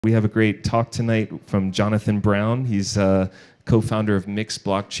We have a great talk tonight from Jonathan Brown. He's co-founder of Mix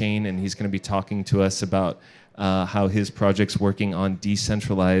Blockchain, and he's going to be talking to us about how his project's working on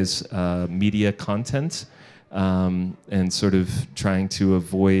decentralized media content and sort of trying to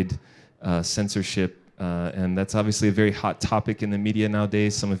avoid censorship. And that's obviously a very hot topic in the media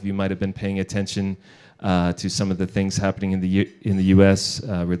nowadays. Some of you might have been paying attention to some of the things happening in the U.S.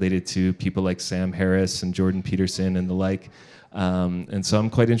 Related to people like Sam Harris and Jordan Peterson and the like. And so I'm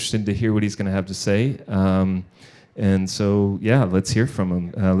quite interested to hear what he's going to have to say. And so, yeah, let's hear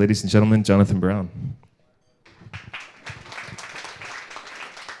from him. Ladies and gentlemen, Jonathan Brown.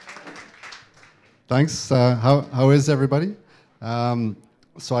 Thanks. How is everybody?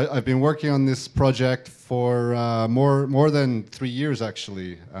 So I've been working on this project for more than 3 years,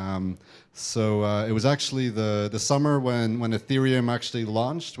 actually. It was actually the summer when Ethereum actually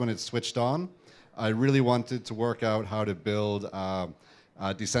launched, when it switched on. I really wanted to work out how to build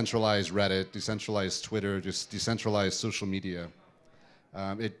decentralized Reddit, decentralized Twitter, just decentralized social media.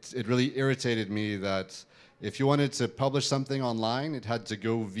 It really irritated me that if you wanted to publish something online, it had to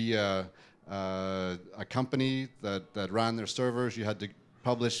go via a company that ran their servers. You had to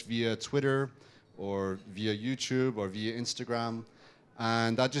publish via Twitter or via YouTube or via Instagram.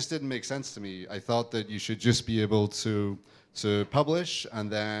 And that just didn't make sense to me. I thought that you should just be able to publish,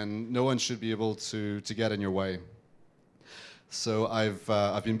 and then no one should be able to get in your way. So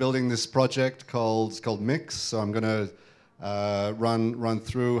I've been building this project called Mix. So I'm going to run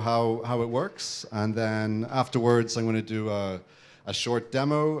through how it works, and then afterwards I'm going to do a short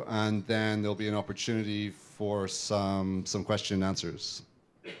demo, and then there'll be an opportunity for some question and answers.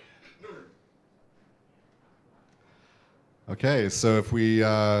 Okay, so if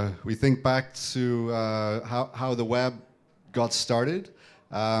we think back to how the web got started.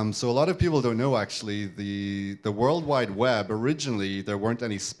 So a lot of people don't know, actually, the World Wide Web, originally there weren't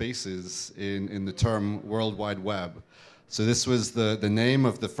any spaces in the term World Wide Web. So this was the name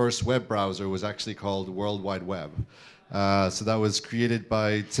of the first web browser was actually called World Wide Web. So that was created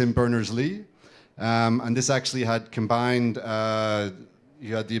by Tim Berners-Lee. And this actually had combined,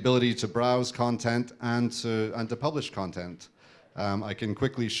 you had the ability to browse content and to publish content. I can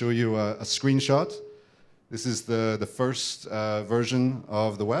quickly show you a screenshot. This is the first version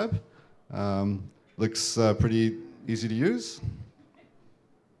of the web. Looks pretty easy to use.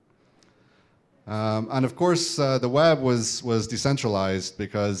 And of course, the web was decentralized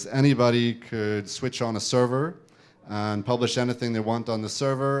because anybody could switch on a server and publish anything they want on the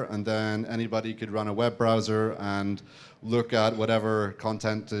server, and then anybody could run a web browser and look at whatever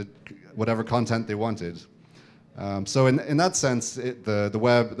content they wanted. So in that sense, the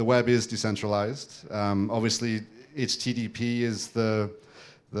web is decentralized. Obviously, HTTP is the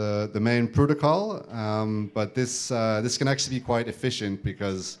main protocol, but this can actually be quite efficient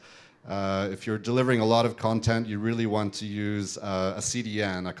because if you're delivering a lot of content, you really want to use a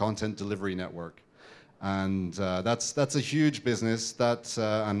CDN, a content delivery network, and that's a huge business that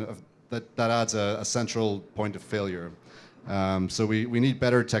adds a central point of failure. So we need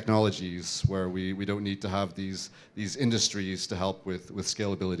better technologies where we don't need to have these industries to help with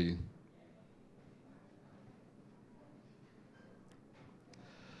scalability.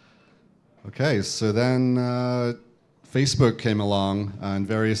 Okay, so then Facebook came along and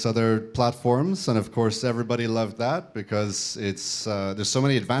various other platforms, and of course everybody loved that because there's so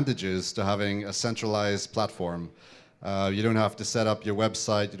many advantages to having a centralized platform. You don't have to set up your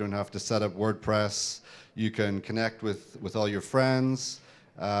website, you don't have to set up WordPress. You can connect with all your friends.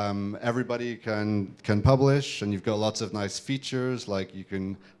 Everybody can publish, and you've got lots of nice features, like you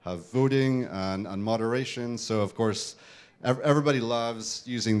can have voting and moderation. So of course, everybody loves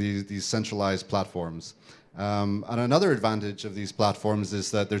using these centralized platforms. And another advantage of these platforms is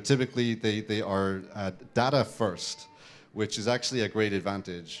that they are data first, which is actually a great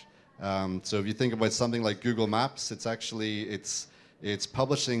advantage. So if you think about something like Google Maps, it's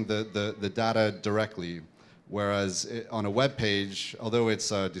publishing the data directly, whereas on a web page, although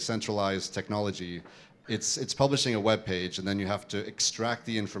it's a decentralized technology, it's publishing a web page, and then you have to extract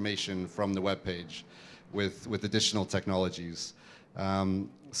the information from the web page with additional technologies.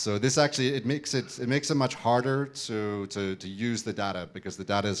 So this actually it makes it much harder to use the data because the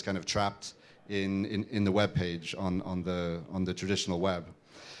data is kind of trapped in the web page on the traditional web.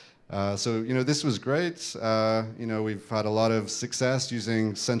 So this was great. We've had a lot of success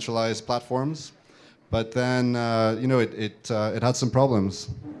using centralized platforms, but then it had some problems.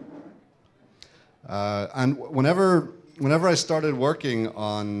 And whenever I started working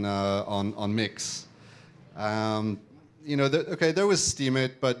on Mix, okay, there was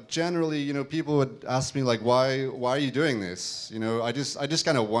Steemit, but generally, people would ask me like, why are you doing this? I just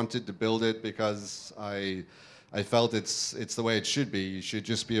kind of wanted to build it because I felt it's the way it should be. You should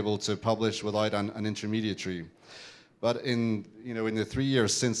just be able to publish without an intermediary. But in the 3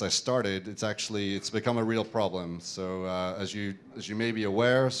 years since I started, it's become a real problem. So as you may be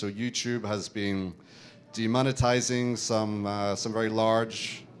aware, so YouTube has been demonetizing some very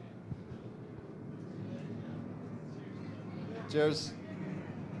large. Cheers.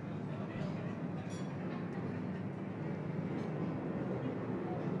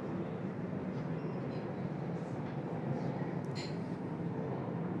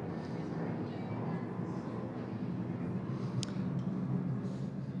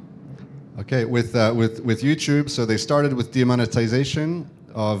 Okay, with YouTube, so they started with demonetization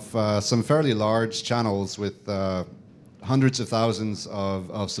of some fairly large channels with hundreds of thousands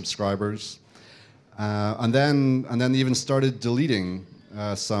of subscribers, and then even started deleting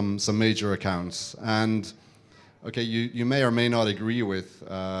some major accounts. And okay, you may or may not agree with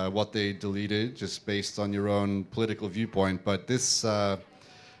what they deleted, just based on your own political viewpoint, but this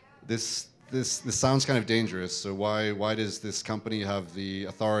sounds kind of dangerous. So why does this company have the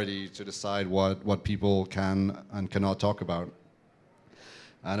authority to decide what people can and cannot talk about?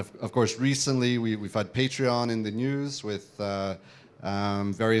 And of course, recently we've had Patreon in the news with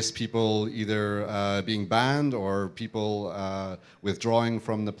various people either being banned or people withdrawing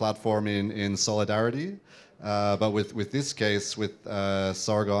from the platform in solidarity. But with this case, with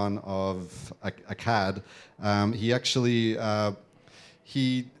Sargon of Akkad, he actually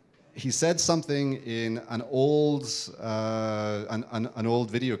he said something in an old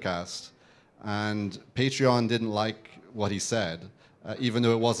video cast, and Patreon didn't like what he said, even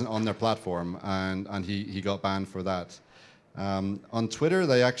though it wasn't on their platform, and he got banned for that. On Twitter,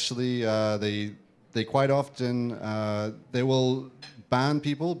 they actually they quite often they will ban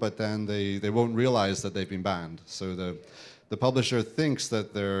people, but then they won't realize that they've been banned. So the publisher thinks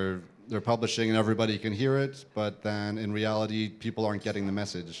that they're publishing and everybody can hear it, but then in reality, people aren't getting the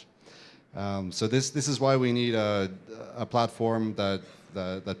message. So this is why we need a platform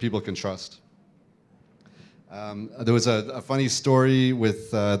that people can trust. There was a funny story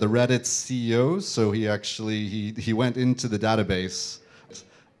with the Reddit CEO. So he went into the database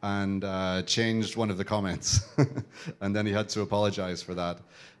and changed one of the comments, and then he had to apologize for that.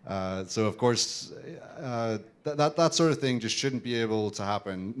 So of course, that sort of thing just shouldn't be able to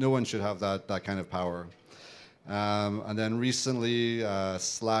happen. No one should have that kind of power. And then recently,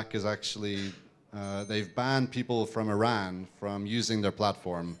 Slack is actually, they've banned people from Iran from using their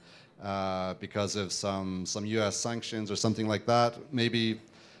platform because of some US sanctions or something like that. Maybe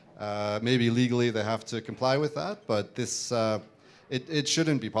legally they have to comply with that, but this, it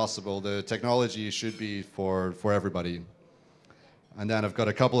shouldn't be possible. The technology should be for everybody. And then I've got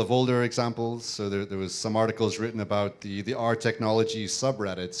a couple of older examples. So there was some articles written about the R technology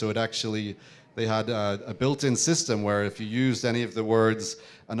subreddit. So it actually, they had a built-in system where if you used any of the words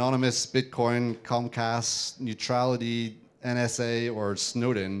anonymous, Bitcoin, Comcast, neutrality, NSA, or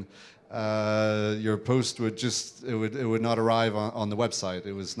Snowden, your post would it would not arrive on the website.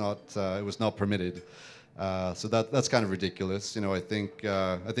 It was not permitted. So that's kind of ridiculous. I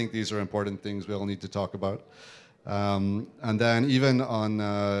think these are important things we all need to talk about. And then even on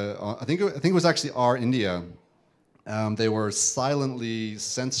I think it was actually R India, they were silently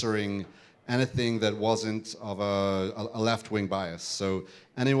censoring anything that wasn't of a left-wing bias. So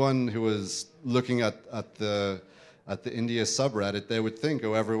anyone who was looking at the India subreddit, they would think,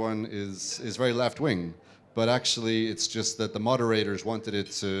 oh, everyone is very left-wing. But actually, it's just that the moderators wanted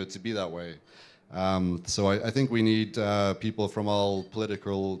it to be that way. So I think we need people from all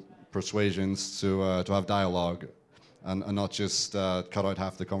political persuasions to have dialogue and not just cut out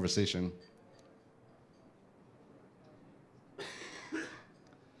half the conversation.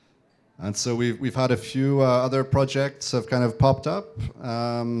 And so we've had a few other projects have kind of popped up.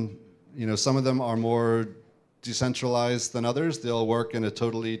 Some of them are more decentralized than others. They all work in a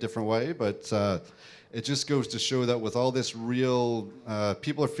totally different way, but it just goes to show that with all this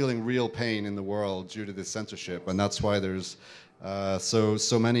people are feeling real pain in the world due to this censorship, and that's why there's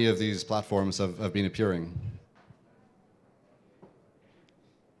so many of these platforms have been appearing.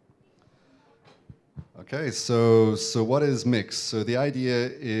 Okay, so what is mixed? So the idea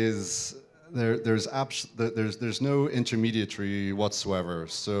is there's no intermediary whatsoever.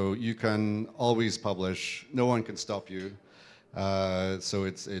 So you can always publish. No one can stop you. So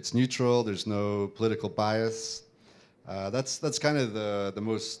it's neutral. There's no political bias. That's kind of the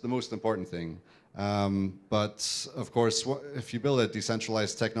most important thing. But of course, if you build a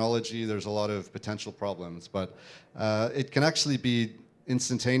decentralized technology, there's a lot of potential problems. But it can actually be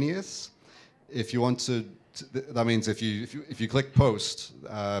instantaneous. If you want to, that means if you click post,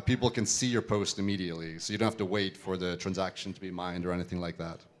 people can see your post immediately, so you don't have to wait for the transaction to be mined or anything like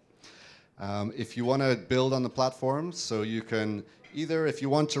that. If you want to build on the platform, so you can either, if you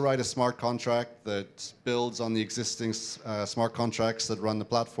want to write a smart contract that builds on the existing smart contracts that run the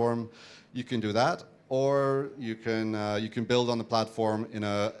platform, you can do that, or you can build on the platform in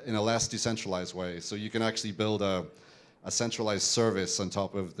a less decentralized way. So you can actually build a centralized service on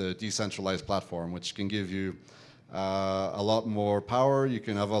top of the decentralized platform, which can give you a lot more power. You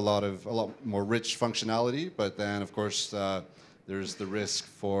can have a lot more rich functionality, but then of course there's the risk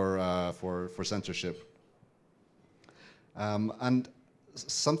for censorship. And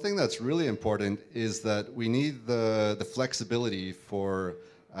something that's really important is that we need the flexibility for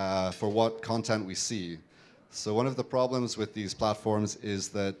what content we see. So one of the problems with these platforms is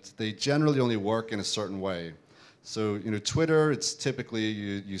that they generally only work in a certain way. So, you know, Twitter, it's typically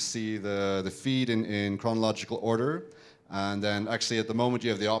you see the feed in chronological order, and then actually at the moment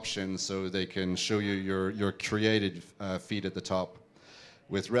you have the option so they can show you your created feed at the top.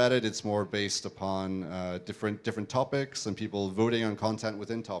 With Reddit, it's more based upon different topics and people voting on content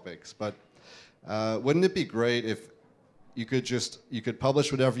within topics. But wouldn't it be great if you could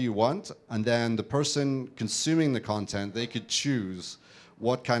publish whatever you want, and then the person consuming the content, they could choose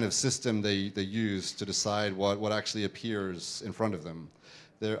what kind of system they use to decide what actually appears in front of them.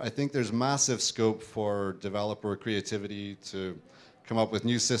 I think there's massive scope for developer creativity to come up with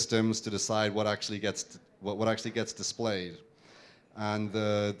new systems to decide what actually gets displayed. And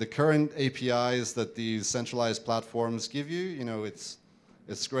the current APIs that these centralized platforms give you, you know, it's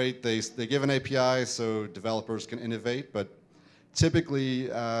great. They give an API so developers can innovate, but typically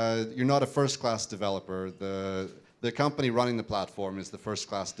you're not a first-class developer. The company running the platform is the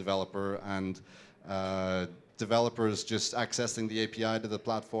first-class developer, and developers just accessing the API to the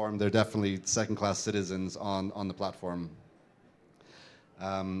platform, they're definitely second-class citizens on the platform.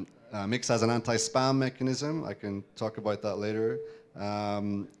 Mix has an anti-spam mechanism. I can talk about that later.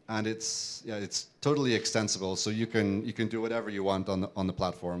 And it's totally extensible, so you can do whatever you want on the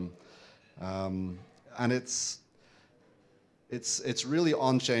platform. And it's really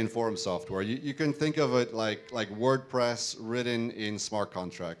on-chain forum software. You can think of it like WordPress written in smart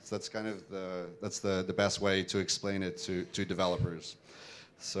contracts. That's kind of the best way to explain it to developers.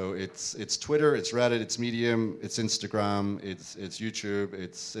 So it's Twitter, it's Reddit, it's Medium, it's Instagram, it's YouTube,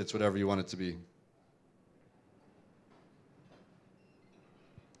 it's whatever you want it to be.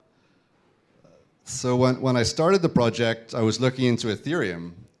 So when I started the project, I was looking into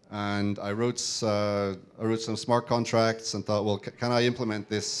Ethereum. And I wrote some smart contracts and thought, well, can I implement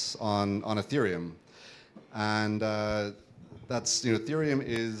this on Ethereum? And that's, you know, Ethereum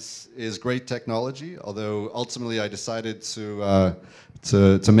is great technology. Although ultimately I decided to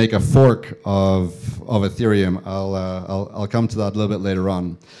make a fork of Ethereum. I'll come to that a little bit later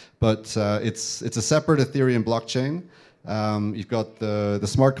on. But it's a separate Ethereum blockchain. You've got the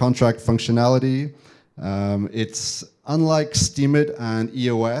smart contract functionality. It's unlike Steemit and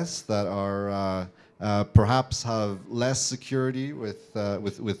EOS that are perhaps have less security with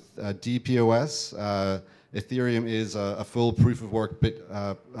DPoS. Ethereum is a full proof of work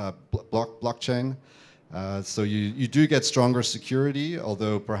blockchain. So you do get stronger security,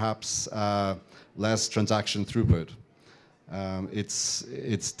 although perhaps less transaction throughput. It's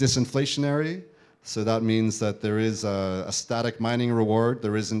disinflationary. So that means that there is a static mining reward.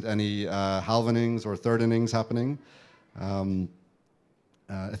 There isn't any halvenings or thirdinings happening.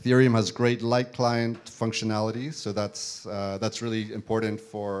 Ethereum has great light client functionality, so that's really important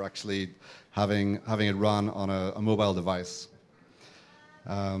for actually having it run on a mobile device.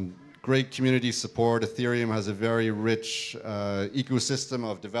 Great community support. Ethereum has a very rich ecosystem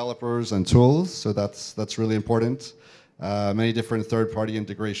of developers and tools, so that's really important. Many different third-party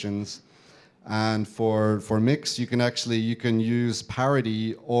integrations. And for Mix, you can use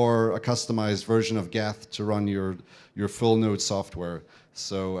Parity or a customized version of Geth to run your full node software.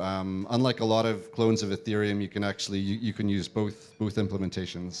 So unlike a lot of clones of Ethereum, you can use both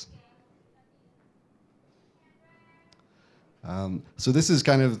implementations. So this is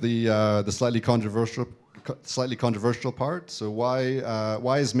kind of the slightly controversial part. So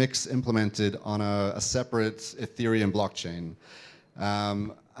why is Mix implemented on a separate Ethereum blockchain?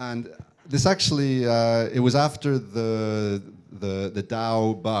 And this actually, it was after the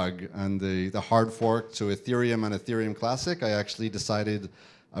DAO bug and the hard fork to Ethereum and Ethereum Classic, I actually decided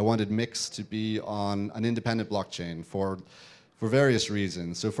I wanted Mix to be on an independent blockchain for various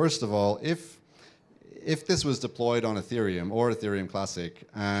reasons. So first of all, if if this was deployed on Ethereum or Ethereum Classic,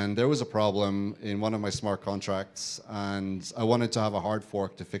 and there was a problem in one of my smart contracts, and I wanted to have a hard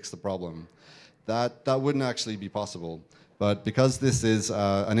fork to fix the problem, that wouldn't actually be possible. But because this is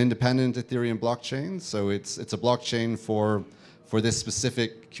an independent Ethereum blockchain, so it's a blockchain for this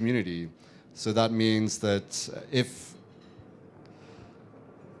specific community. So that means that if...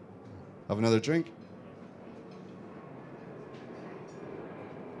 Have another drink?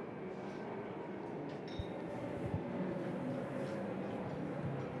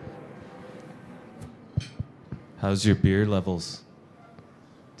 How's your beer levels?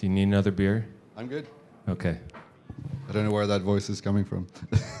 Do you need another beer? I'm good. Okay. I don't know where that voice is coming from.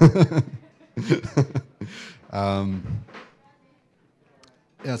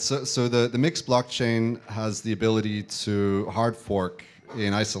 Yeah, so the Mix blockchain has the ability to hard fork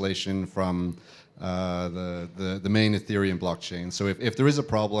in isolation from the main Ethereum blockchain. So if there is a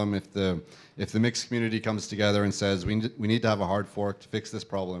problem, if the Mix community comes together and says we need to have a hard fork to fix this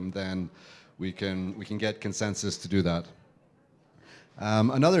problem, then we can get consensus to do that.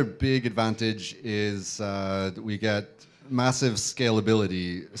 Another big advantage is we get massive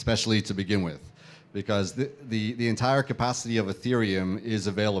scalability, especially to begin with, because the entire capacity of Ethereum is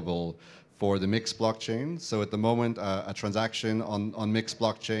available for the Mix blockchain. So at the moment, a transaction on Mix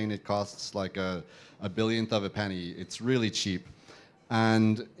blockchain, it costs like a billionth of a penny. It's really cheap.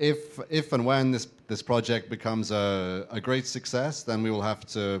 And if and when this project becomes a great success, then we will have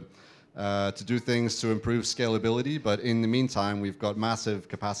to do things to improve scalability, but in the meantime, we've got massive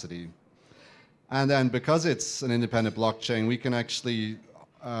capacity. And then because it's an independent blockchain, we can actually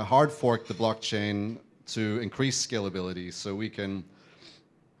hard fork the blockchain to increase scalability. So we can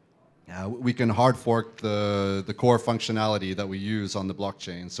hard fork the core functionality that we use on the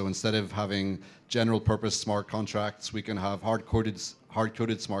blockchain. So instead of having general purpose smart contracts, we can have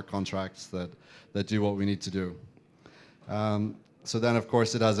hard-coded smart contracts that do what we need to do. So then, of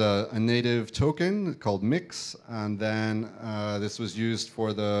course, it has a native token called Mix, and then this was used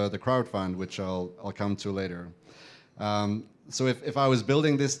for the crowdfund, which I'll come to later. So if I was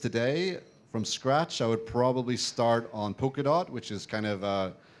building this today from scratch, I would probably start on Polkadot, which is kind of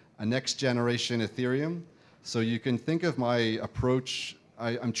a next generation Ethereum. So you can think of my approach.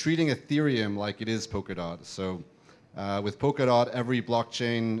 I'm treating Ethereum like it is Polkadot. So with Polkadot, every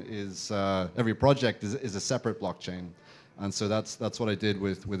blockchain every project is a separate blockchain. And so that's what I did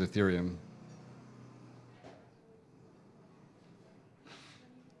with Ethereum.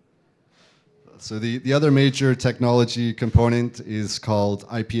 So the other major technology component is called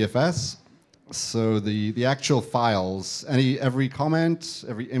IPFS. So the actual files, every comment,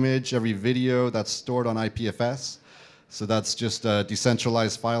 every image, every video that's stored on IPFS. So that's just a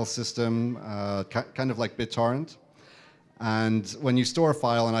decentralized file system, kind of like BitTorrent. And when you store a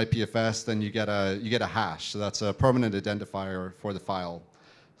file in IPFS, then you get a hash. So that's a permanent identifier for the file.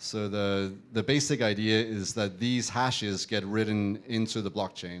 So the basic idea is that these hashes get written into the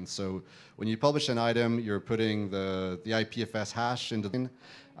blockchain. So when you publish an item, you're putting the IPFS hash into the,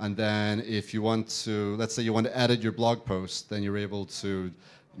 and then if you want to, let's say you want to edit your blog post, then you're able to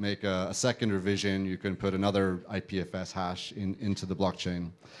make a second revision. You can put another IPFS hash into the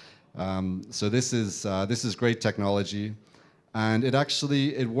blockchain. So this is great technology. And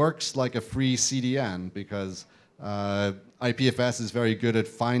it works like a free CDN because IPFS is very good at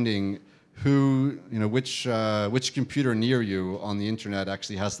finding which computer near you on the internet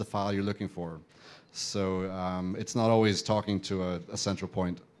actually has the file you're looking for. So it's not always talking to a central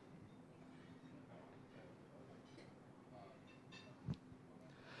point.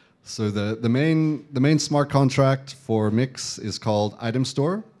 So the main smart contract for Mix is called Item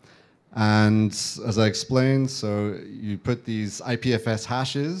Store. And as I explained, so you put these IPFS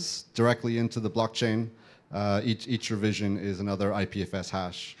hashes directly into the blockchain. Each revision is another IPFS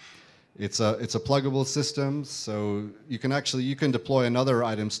hash. It's a pluggable system, so you can deploy another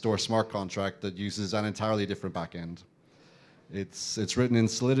item store smart contract that uses an entirely different backend. It's written in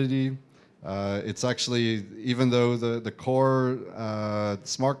Solidity. It's actually, even though the core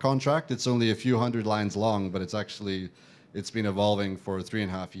smart contract, it's only a few hundred lines long, but it's been evolving for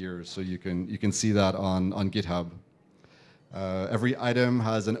 3.5 years, so you can see that on GitHub. Every item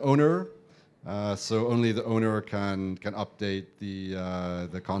has an owner, so only the owner can update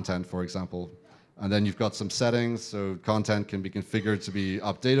the content, for example. And then you've got some settings, so content can be configured to be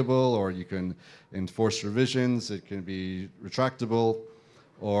updatable, or you can enforce revisions. It can be retractable,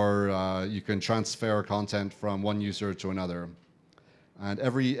 or you can transfer content from one user to another. And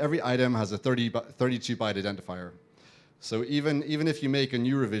every item has a 32-byte identifier. So even if you make a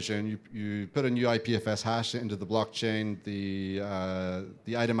new revision, you put a new IPFS hash into the blockchain,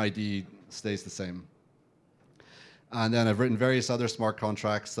 the item ID stays the same. And then I've written various other smart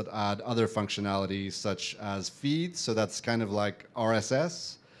contracts that add other functionalities such as feeds. So that's kind of like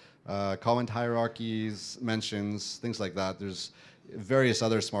RSS, comment hierarchies, mentions, things like that. There's various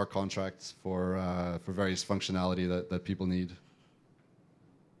other smart contracts for various functionality that people need.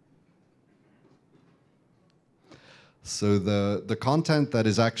 So the content that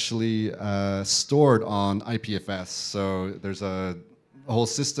is actually stored on IPFS. So there's a whole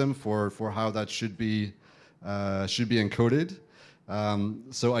system for how that should be encoded.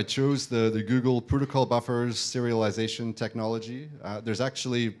 So I chose the Google protocol buffers serialization technology.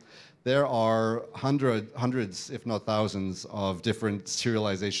 There are hundreds, if not thousands, of different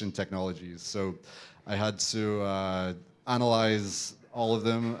serialization technologies. So I had to analyze all of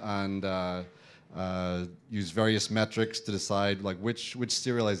them and use various metrics to decide like which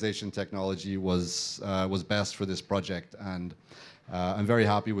serialization technology was best for this project. And I'm very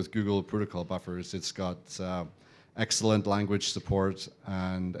happy with Google protocol buffers. It's got excellent language support,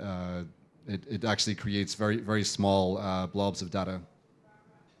 and it actually creates very small blobs of data.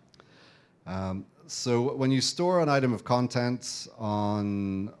 So when you store an item of content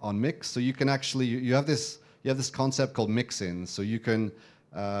on Mix, so you can actually you have this concept called mix-in. So you can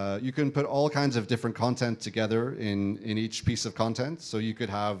put all kinds of different content together in each piece of content. So you could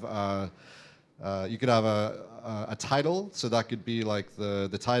have a title, so that could be like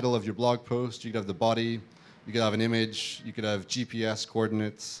the title of your blog post. You could have the body, you could have an image, you could have GPS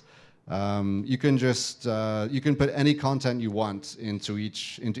coordinates. You can put any content you want into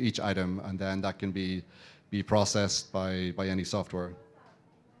each item, and then that can be processed by any software.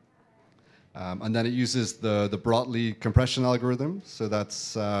 And then it uses the Broadly compression algorithm, so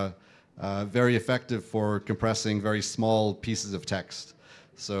that's very effective for compressing very small pieces of text.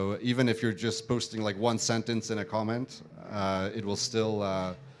 So even if you're just posting like one sentence in a comment, it'll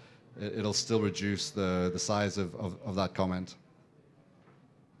still reduce the size of that comment.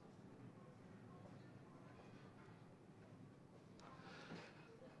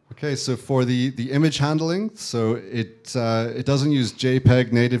 Okay, so for the image handling, so it doesn't use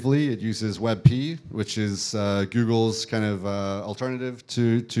JPEG natively. It uses WebP, which is Google's kind of alternative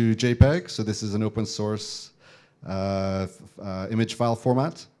to JPEG. So this is an open source image file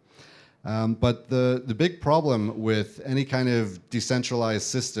format. But the big problem with any kind of decentralized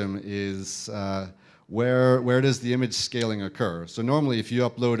system is where does the image scaling occur? So normally, if you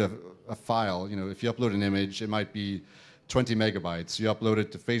upload a file, if you upload an image, it might be 20 megabytes. You upload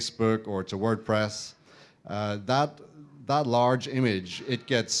it to Facebook or to WordPress. That large image, it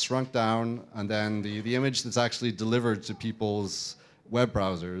gets shrunk down, and then the image that's actually delivered to people's web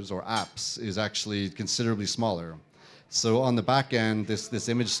browsers or apps is actually considerably smaller. So on the back end, this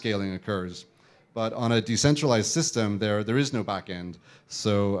image scaling occurs. But on a decentralized system, there is no back end.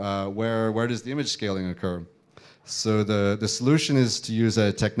 So where does the image scaling occur? So the solution is to use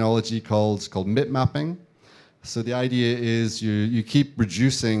a technology called MIP mapping. So the idea is you keep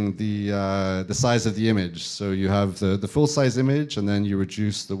reducing the size of the image. So you have the full size image, and then you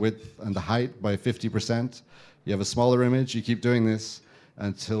reduce the width and the height by 50%. You have a smaller image. You keep doing this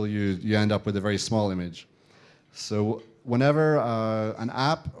until you end up with a very small image. So whenever an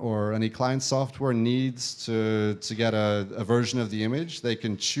app or any client software needs to get a version of the image, they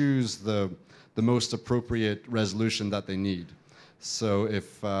can choose the most appropriate resolution that they need. So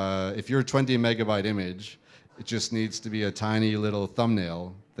if your 20 megabyte image, it just needs to be a tiny little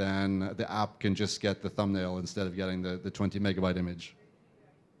thumbnail, then the app can just get the thumbnail instead of getting the 20 megabyte image.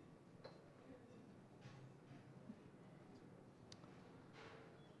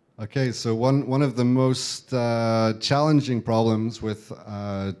 Okay, so one of the most challenging problems with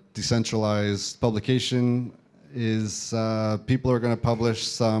decentralized publication is people are going to publish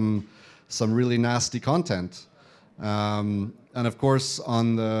some really nasty content. And of course,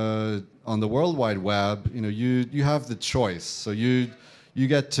 on the World Wide Web, you have the choice. So you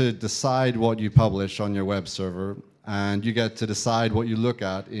get to decide what you publish on your web server, and you get to decide what you look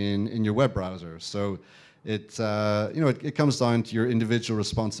at in your web browser. So it comes down to your individual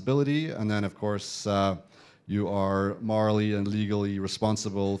responsibility, and then of course you are morally and legally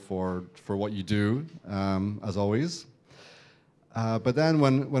responsible for what you do, as always. But then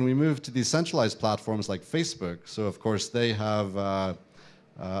when we move to these centralized platforms like Facebook, so of course they have a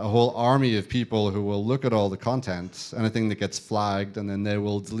whole army of people who will look at all the content, anything that gets flagged, and then they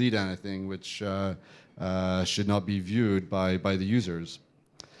will delete anything which should not be viewed by the users.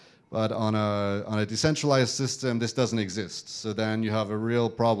 But on a decentralized system, this doesn't exist. So then you have a real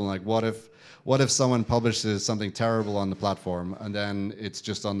problem. Like, what if someone publishes something terrible on the platform, and then it's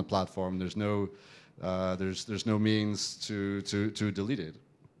just on the platform? There's no means to delete it.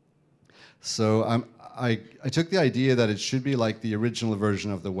 So I took the idea that it should be like the original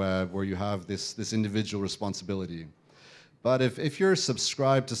version of the web where you have this individual responsibility. But if you're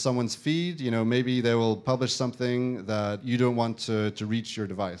subscribed to someone's feed, maybe they will publish something that you don't want to reach your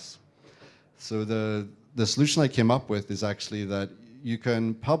device. So the solution I came up with is actually that you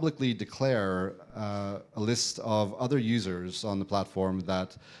can publicly declare a list of other users on the platform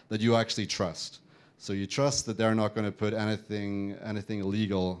that you actually trust. So you trust that they're not going to put anything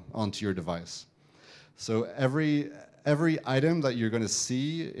illegal onto your device. So every item that you're going to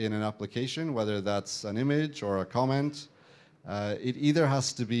see in an application, whether that's an image or a comment, it either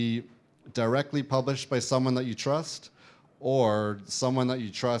has to be directly published by someone that you trust, or someone that you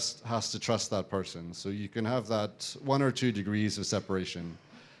trust has to trust that person. So you can have that 1 or 2 degrees of separation.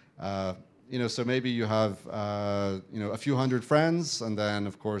 So maybe you have a few hundred friends, and then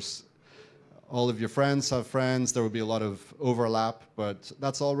of course all of your friends have friends. There will be a lot of overlap, but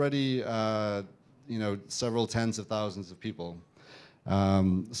that's already several tens of thousands of people.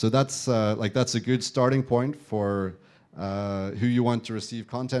 So that's a good starting point for who you want to receive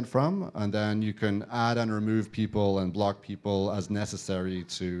content from, and then you can add and remove people and block people as necessary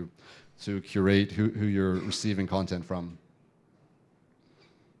to curate who you're receiving content from.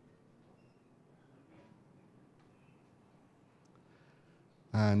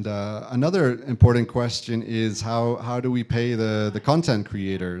 And another important question is how do we pay the content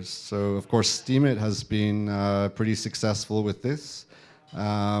creators? So of course Steemit has been pretty successful with this,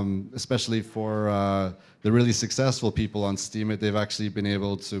 especially for the really successful people on Steemit. They've actually been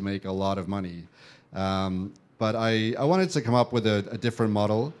able to make a lot of money. But I wanted to come up with a different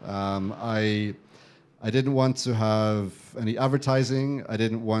model. I didn't want to have any advertising. I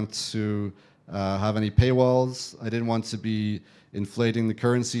didn't want to have any paywalls. I didn't want to be inflating the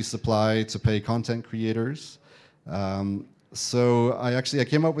currency supply to pay content creators. So I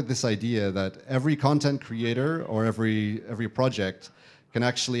came up with this idea that every content creator or every project can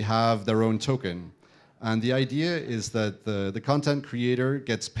actually have their own token. And the idea is that the content creator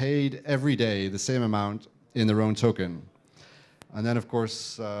gets paid every day the same amount in their own token. And then, of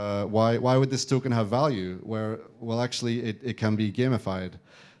course, why would this token have value? Well, actually, it can be gamified.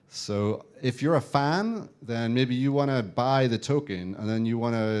 So if you're a fan, then maybe you want to buy the token, and then you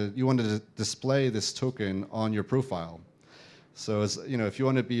want to display this token on your profile. So if you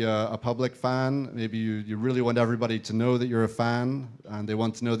want to be a public fan, maybe you really want everybody to know that you're a fan, and they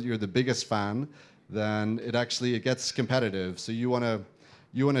want to know that you're the biggest fan, then it gets competitive. So you want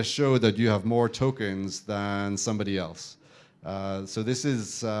to show that you have more tokens than somebody else. So this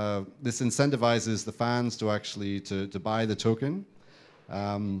incentivizes the fans to actually to buy the token.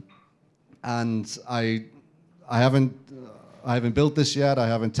 And I haven't built this yet. I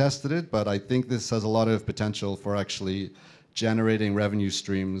haven't tested it, but I think this has a lot of potential for actually generating revenue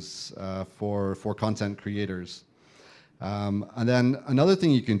streams for content creators. And then another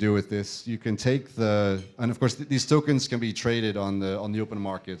thing you can do with this, you can take and of course these tokens can be traded on the open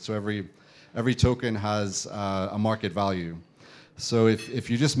market. So every token has a market value. So if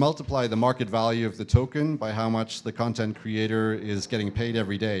you just multiply the market value of the token by how much the content creator is getting paid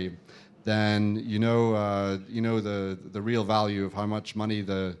every day, then you know the real value of how much money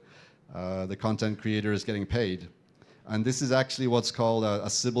the content creator is getting paid. And this is actually what's called a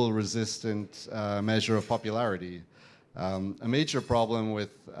Sybil-resistant measure of popularity. A major problem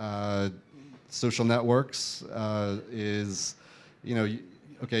with social networks is,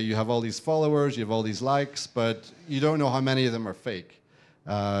 you have all these followers, you have all these likes, but you don't know how many of them are fake.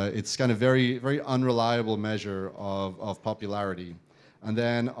 It's kind of very, very unreliable measure of popularity. And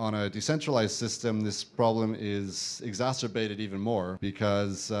then on a decentralized system, this problem is exacerbated even more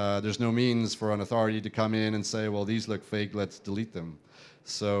because there's no means for an authority to come in and say, well, these look fake, let's delete them.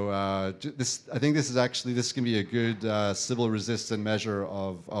 So I think this can be a good Sybil-resistant measure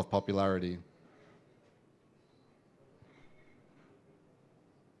of popularity.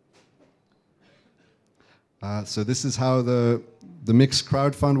 So this is how the mixed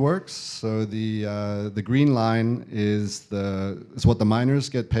crowdfund works. So the green line is what the miners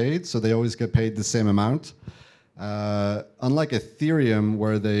get paid. So they always get paid the same amount. Unlike Ethereum,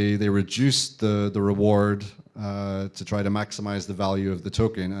 where they reduced the reward to try to maximize the value of the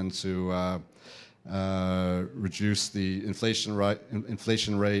token and to reduce the inflation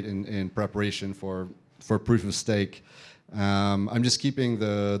rate in preparation for proof of stake. I'm just keeping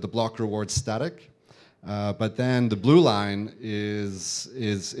the block reward static. But then the blue line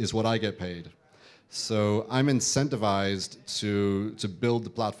is what I get paid. So I'm incentivized to build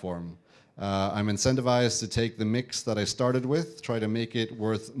the platform. I'm incentivized to take the mix that I started with, try to make it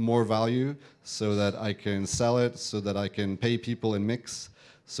worth more value so that I can sell it, so that I can pay people in mix,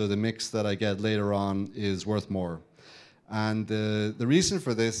 so the mix that I get later on is worth more. And the reason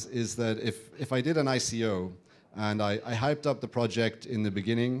for this is that if I did an ICO and I hyped up the project in the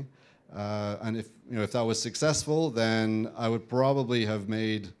beginning, and if that was successful, then I would probably have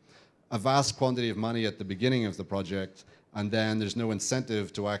made a vast quantity of money at the beginning of the project, and then there's no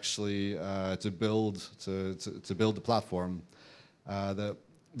incentive to actually to build the platform.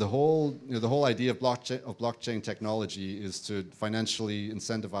 The whole idea of blockchain technology is to financially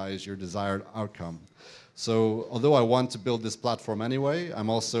incentivize your desired outcome. So although I want to build this platform anyway, I'm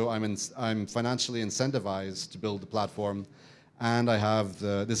financially incentivized to build the platform, and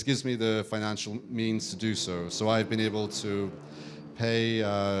this gives me the financial means to do so. So I've been able to pay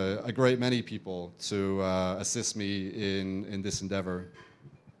a great many people to assist me in this endeavor.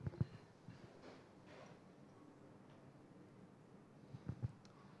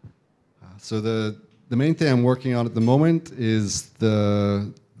 So the main thing I'm working on at the moment is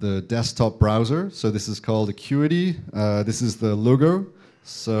the desktop browser. So this is called Acuity. This is the logo.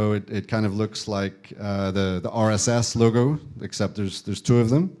 So it kind of looks like the RSS logo, except there's two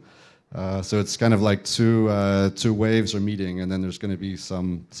of them. So it's kind of like two waves are meeting, and then there's going to be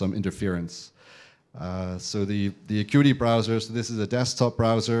some interference. So the Acuity browser, so this is a desktop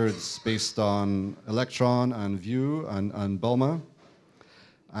browser. It's based on Electron and Vue and Bulma.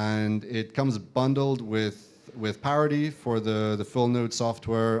 And it comes bundled with Parity for the full node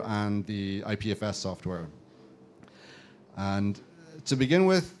software and the IPFS software. And to begin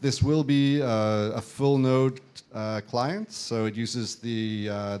with, this will be a full node client. So it uses the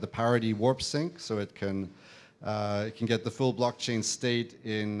Parity warp sync, so it can get the full blockchain state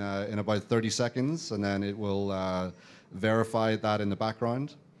in about 30 seconds, and then it will verify that in the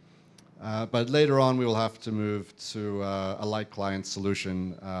background. But later on, we will have to move to a light client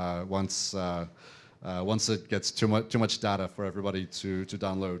solution once it gets too much data for everybody to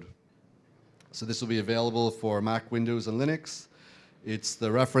download. So this will be available for Mac, Windows, and Linux. It's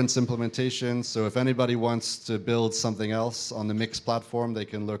the reference implementation. So if anybody wants to build something else on the Mix platform, they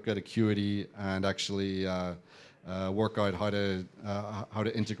can look at Acuity and actually work out how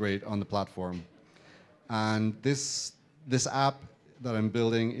to integrate on the platform. And this app that I'm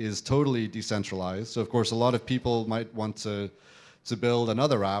building is totally decentralized. So of course, a lot of people might want to build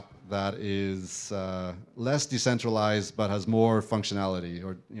another app that is less decentralized but has more functionality,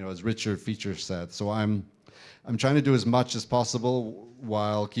 or has richer feature set. So I'm trying to do as much as possible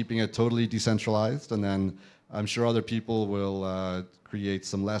while keeping it totally decentralized, and then I'm sure other people will create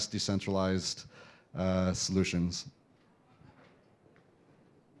some less decentralized solutions.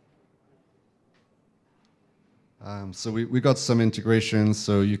 So we got some integrations,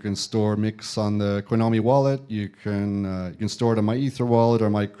 so you can store Mix on the Konami wallet, you can store it on my Ether wallet or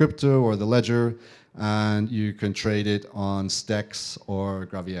my crypto or the Ledger, and you can trade it on Stex or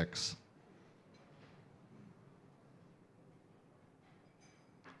GraviX.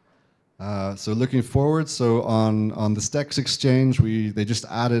 So looking forward, so on the Stex exchange, they just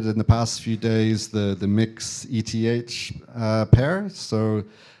added in the past few days the Mix ETH pair. So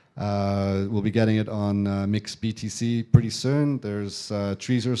we'll be getting it on Mix BTC pretty soon. There's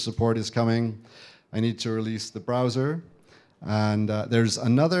Trezor support is coming. I need to release the browser. And there's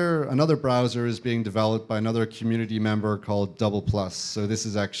another browser is being developed by another community member called Double Plus. So this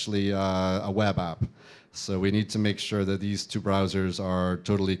is actually a web app. So we need to make sure that these two browsers are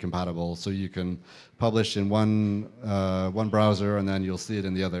totally compatible. So you can publish in one browser and then you'll see it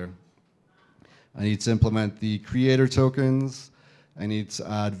in the other. I need to implement the creator tokens. I need to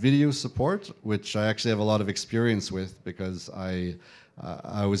add video support, which I actually have a lot of experience with because I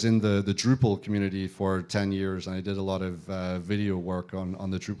was in the Drupal community for 10 years and I did a lot of video work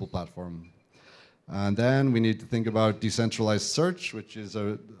on the Drupal platform. And then we need to think about decentralized search, which is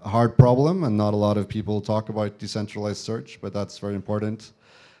a hard problem, and not a lot of people talk about decentralized search, but that's very important.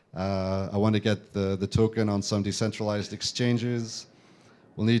 I want to get the token on some decentralized exchanges.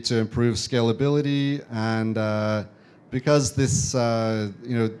 We'll need to improve scalability, and because this,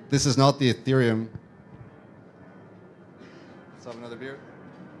 this is not the Ethereum. Let's have another beer.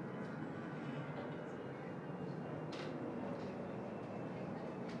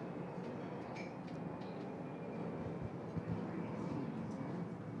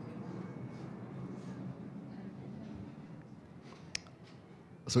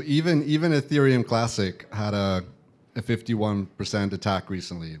 So even Ethereum Classic had a 51% attack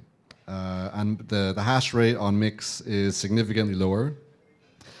recently. And the hash rate on Mix is significantly lower.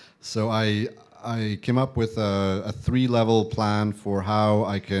 So I came up with a 3-level plan for how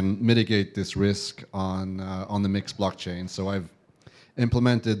I can mitigate this risk on the Mix blockchain. So I've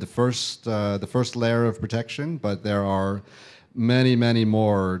implemented the first layer of protection, but there are many, many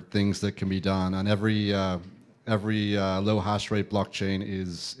more things that can be done, and every low hash rate blockchain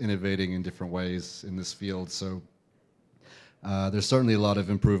is innovating in different ways in this field. So there's certainly a lot of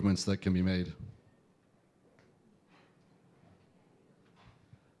improvements that can be made.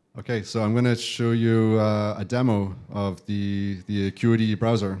 Okay, so I'm going to show you a demo of the Acuity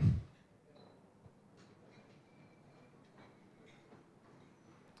browser.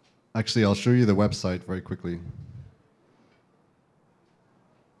 Actually, I'll show you the website very quickly.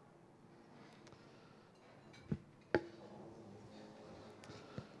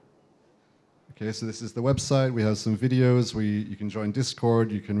 Okay, so this is the website. We have some videos. You can join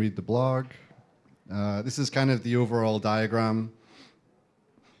Discord. You can read the blog. This is kind of the overall diagram.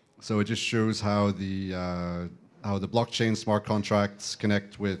 So it just shows how the blockchain smart contracts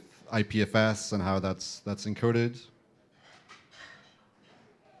connect with IPFS and how that's encoded.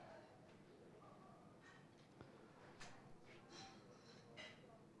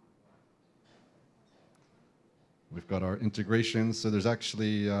 We've got our integrations. So there's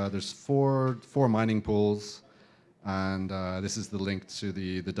actually there's four mining pools, and this is the link to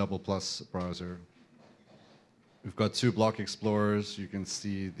the Double Plus browser. We've got 2 block explorers. You can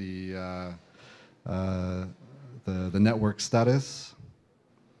see the network status.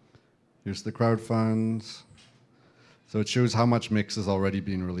 Here's the crowdfund. So it shows how much mix has already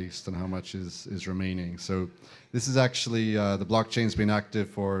been released and how much is remaining. So this is actually the blockchain's been active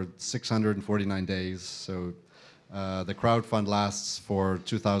for 649 days. So the crowdfund lasts for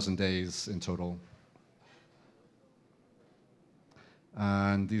 2,000 days in total.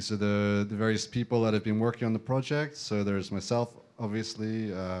 And these are the various people that have been working on the project. So there's myself, obviously.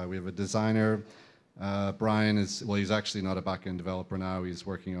 We have a designer. Brian is, well, he's actually not a backend developer now. He's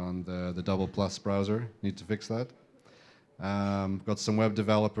working on the Double Plus browser. Need to fix that. Got some web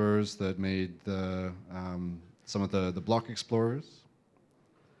developers that made some of the block explorers.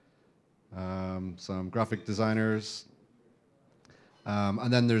 Some graphic designers.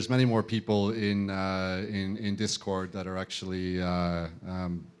 And then there's many more people in Discord that are actually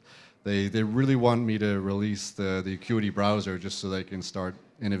they really want me to release the Acuity browser just so they can start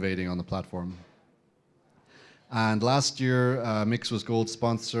innovating on the platform. And last year, Mix was gold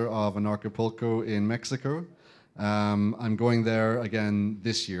sponsor of an Acapulco in Mexico. I'm going there again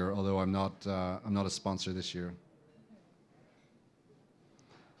this year, although I'm not a sponsor this year.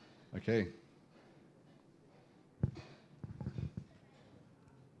 Okay.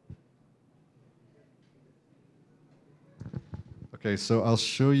 Okay, so I'll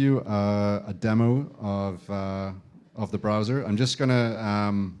show you a demo of the browser. I'm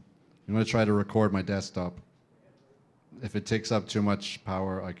gonna try to record my desktop. If it takes up too much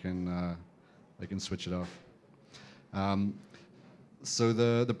power, I can switch it off. So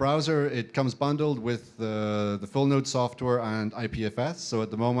the browser, it comes bundled with the full node software and IPFS. So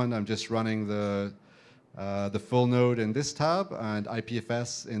at the moment, I'm just running the full node in this tab and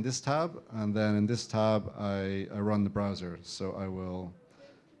IPFS in this tab, and then in this tab I run the browser. So I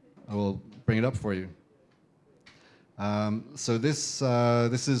will bring it up for you. So this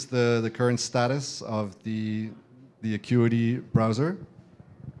is the current status of the Acuity browser.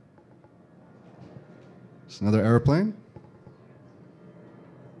 It's another airplane.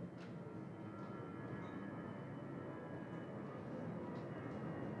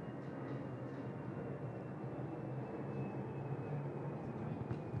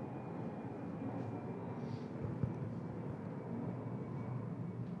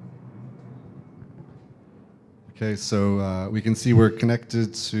 Okay, so we can see we're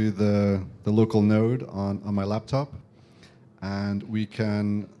connected to the local node on my laptop, and we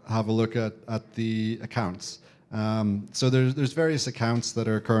can have a look at the accounts. So there's various accounts that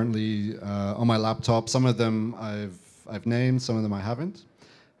are currently on my laptop. Some of them I've named, some of them I haven't.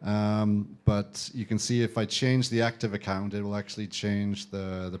 But you can see if I change the active account, it will actually change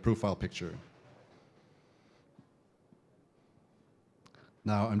the profile picture.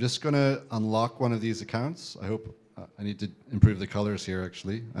 Now, I'm just going to unlock one of these accounts. I hope I need to improve the colors here,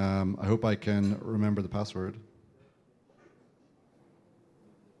 actually. I hope I can remember the password.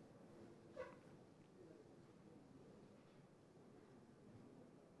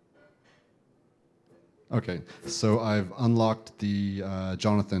 Okay, so I've unlocked the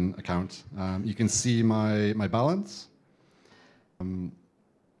Jonathan account. You can see my balance.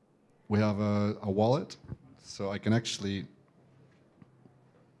 We have a wallet, so I can actually.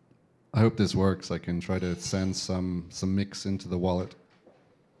 I hope this works. I can try to send some mix into the wallet.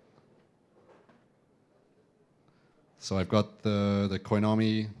 So I've got the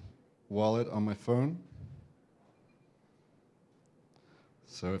Koinami wallet on my phone.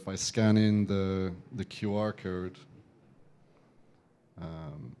 So if I scan in the QR code,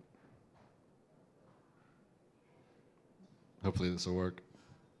 Um, hopefully this will work.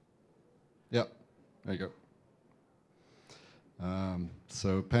 Yeah, there you go.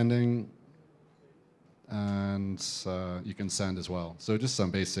 So pending, and you can send as well. So just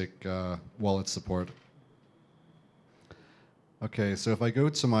some basic wallet support. Okay, so if I go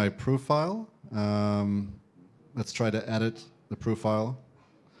to my profile, let's try to edit the profile.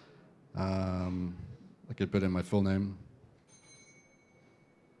 I could put in my full name.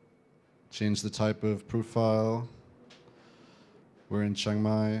 Change the type of profile. We're in Chiang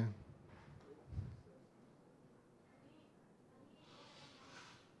Mai.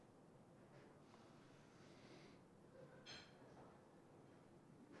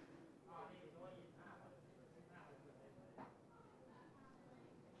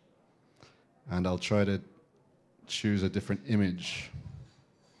 And I'll try to choose a different image.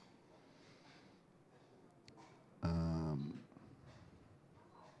 I'll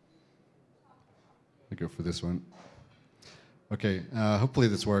go for this one. Okay, hopefully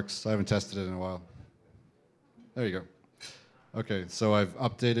this works. I haven't tested it in a while. There you go. Okay, so I've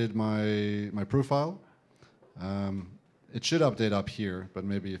updated my profile. It should update up here, but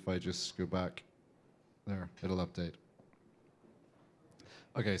maybe if I just go back there, it'll update.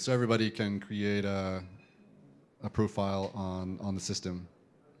 Okay, so everybody can create a profile on the system.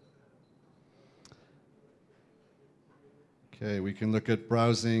 Okay, we can look at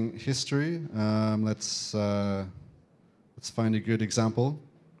browsing history. Let's find a good example.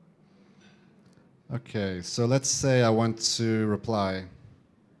 Okay, so let's say I want to reply.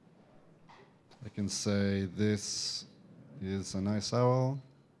 I can say this is a nice owl.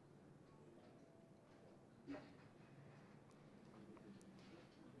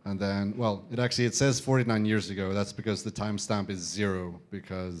 And then, well, it says 49 years ago. That's because the timestamp is 0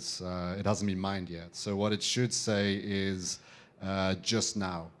 because it hasn't been mined yet. So what it should say is just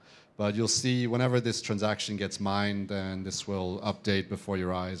now. But you'll see whenever this transaction gets mined, then this will update before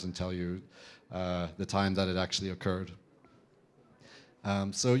your eyes and tell you the time that it actually occurred.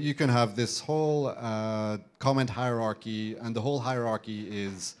 So you can have this whole comment hierarchy, and the whole hierarchy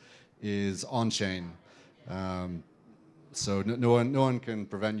is on-chain. So no one can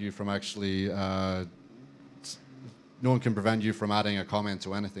prevent you from actually no one can prevent you from adding a comment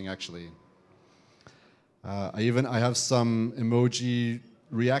to anything actually. I have some emoji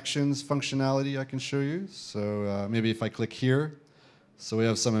reactions functionality I can show you. So maybe if I click here, so we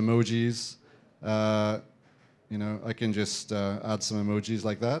have some emojis. You know, I can just add some emojis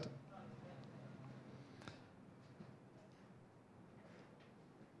like that.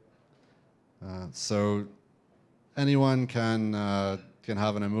 So anyone can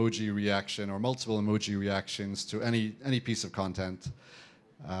have an emoji reaction or multiple emoji reactions to any piece of content,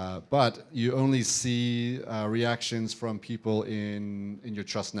 but you only see reactions from people in your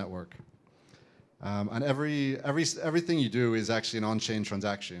trust network. And everything you do is actually an on-chain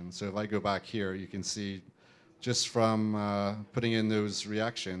transaction. So if I go back here, you can see just from putting in those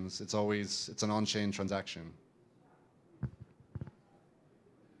reactions, it's an on-chain transaction.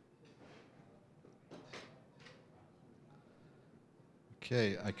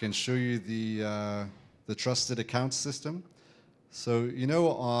 Okay, I can show you the trusted account system. So you know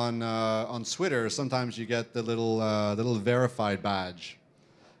on Twitter sometimes you get the little verified badge,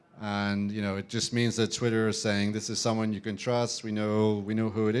 and you know it just means that Twitter is saying this is someone you can trust. We know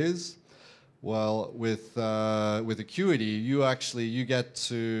who it is. Well, with Acuity, you get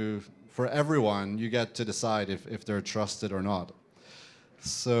to, for everyone, you get to decide if they're trusted or not.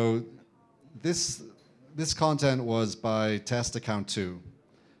 So this content was by test account 2.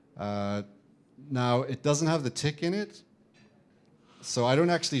 Now, it doesn't have the tick in it, so I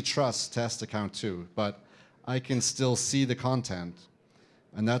don't actually trust test account 2, but I can still see the content.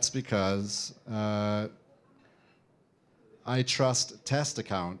 And that's because I trust test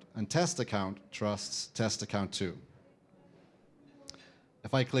account, and test account trusts test account 2.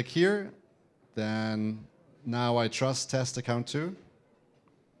 If I click here, then now I trust test account 2.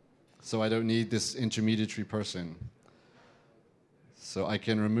 So I don't need this intermediary person. So I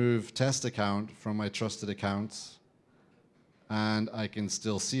can remove test account from my trusted accounts, and I can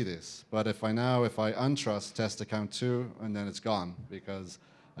still see this. But if I untrust test account 2, and then it's gone, because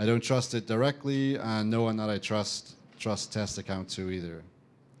I don't trust it directly, and no one that I trust test account 2 either.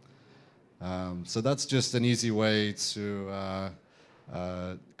 So that's just an easy way to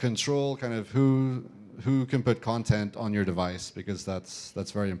control kind of who can put content on your device, because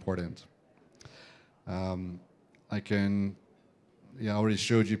that's very important. I already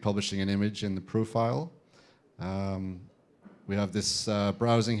showed you publishing an image in the profile. We have this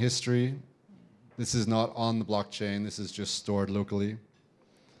browsing history. This is not on the blockchain. This is just stored locally.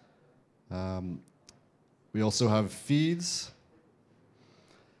 We also have feeds.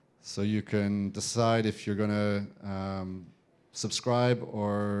 So you can decide if you're going to subscribe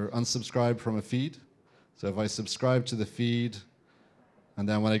or unsubscribe from a feed. So if I subscribe to the feed, and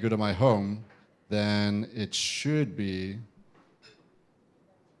then when I go to my home, then it should be,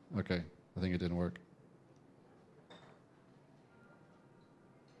 okay, I think it didn't work.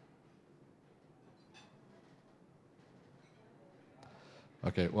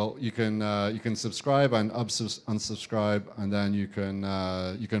 Okay, well, you can subscribe and unsubscribe, and then you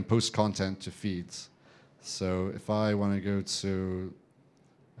can post content to feeds. So if I want to go to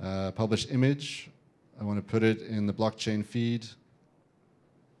publish image, I want to put it in the blockchain feed.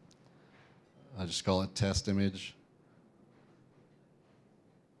 I just call it test image.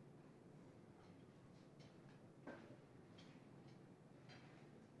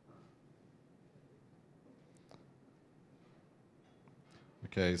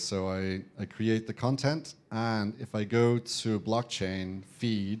 Okay, so I create the content, and if I go to blockchain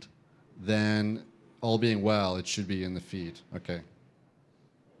feed, then all being well, it should be in the feed. Okay.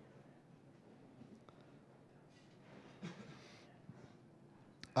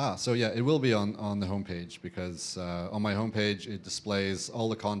 So yeah, it will be on the homepage, because on my homepage it displays all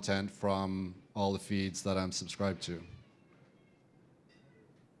the content from all the feeds that I'm subscribed to.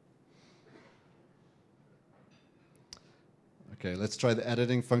 Okay, let's try the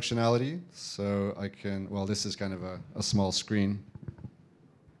editing functionality. So I can, well, this is kind of a small screen.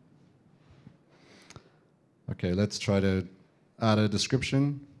 Okay, let's try to add a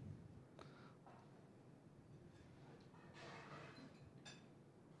description.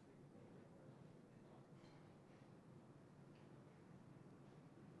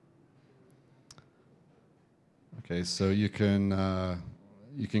 Okay, so you can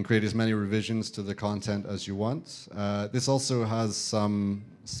create as many revisions to the content as you want. This also has some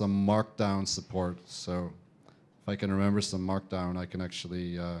markdown support. So if I can remember some markdown, I can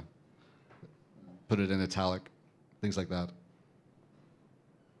actually put it in italic, things like that.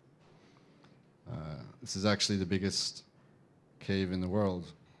 This is actually the biggest cave in the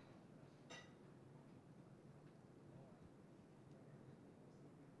world.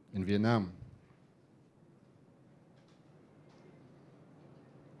 In Vietnam.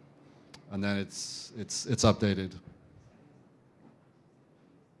 And then it's updated.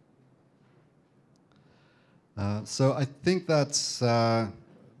 So I think that's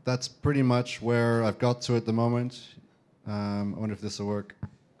pretty much where I've got to at the moment. I wonder if this will work.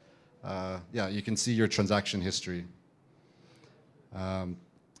 Yeah, you can see your transaction history.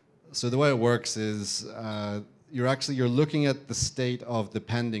 So the way it works is you're looking at the state of the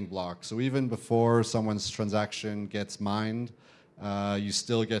pending block. So even before someone's transaction gets mined, you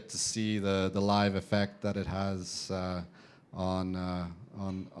still get to see the live effect that it has on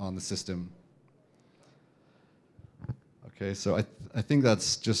the system. Okay, so I think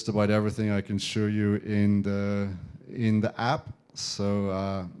that's just about everything I can show you in the app.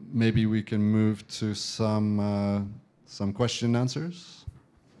 So maybe we can move to some question and answers.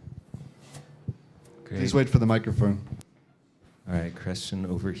 Great. Please wait for the microphone. All right, question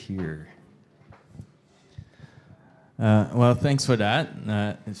over here. Well, thanks for that.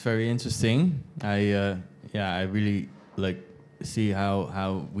 It's very interesting. I really see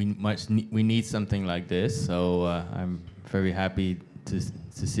how we need something like this. So I'm very happy to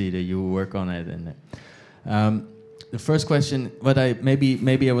see that you work on it. And the first question,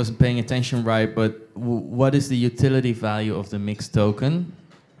 maybe I wasn't paying attention right, but what is the utility value of the mixed token?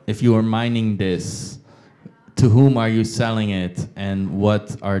 If you are mining this, to whom are you selling it, and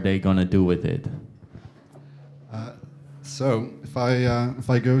what are they gonna do with it? So if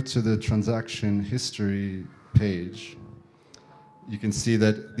I go to the transaction history page, you can see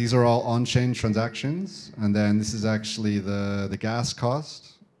that these are all on-chain transactions, and then this is actually the gas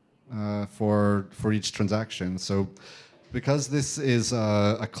cost for each transaction. So because this is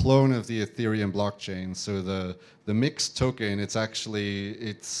a clone of the Ethereum blockchain, so the mixed token,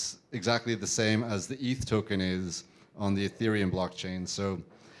 it's exactly the same as the ETH token is on the Ethereum blockchain. So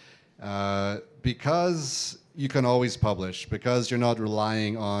because you can always publish, because you're not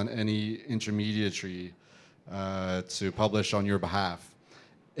relying on any intermediary to publish on your behalf,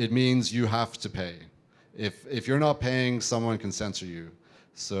 it means you have to pay. If you're not paying, someone can censor you.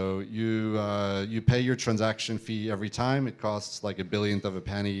 So you pay your transaction fee every time. It costs like a billionth of a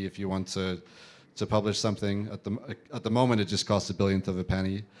penny if you want to publish something. At the moment, it just costs a billionth of a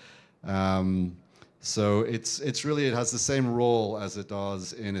penny. So it has the same role as it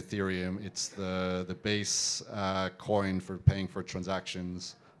does in Ethereum. It's the base coin for paying for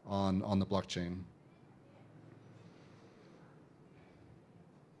transactions on the blockchain.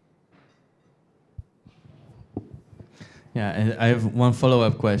 Yeah, and I have one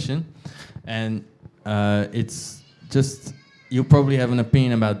follow-up question, and it's just you probably have an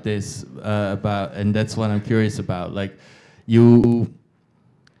opinion about this, and that's what I'm curious about. Like, you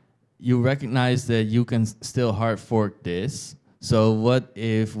recognize that you can still hard fork this. So what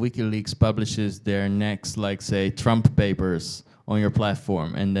if WikiLeaks publishes their next, like, say, Trump papers on your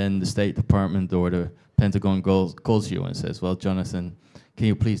platform, and then the State Department or the Pentagon calls you and says, "Well, Jonathan, can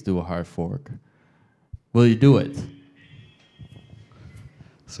you please do a hard fork?" Will you do it?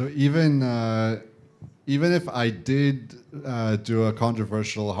 So even if I did do a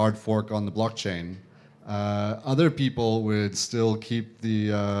controversial hard fork on the blockchain, other people would still keep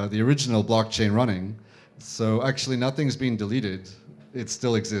the original blockchain running. So actually, nothing's been deleted; it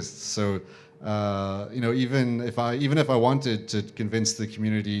still exists. So even if I wanted to convince the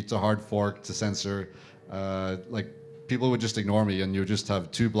community to hard fork, to censor, like, people would just ignore me, and you would just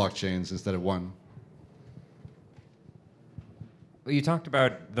have two blockchains instead of one. Well, you talked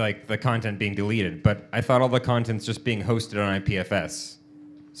about like the content being deleted, but I thought all the content's just being hosted on IPFS.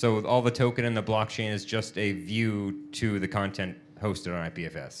 So all the token in the blockchain is just a view to the content hosted on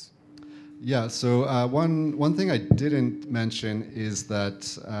IPFS. Yeah. So one thing I didn't mention is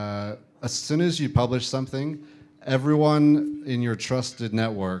that as soon as you publish something, everyone in your trusted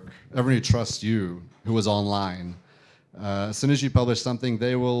network, everyone who trusts you, who is online, as soon as you publish something,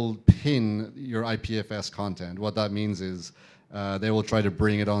 they will pin your IPFS content. What that means is they will try to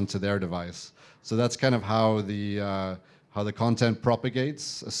bring it onto their device. So that's kind of how the content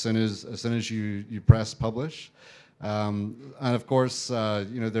propagates as soon as you press publish. And of course,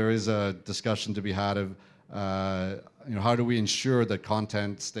 there is a discussion to be had of how do we ensure that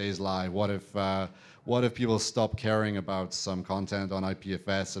content stays live? What if people stop caring about some content on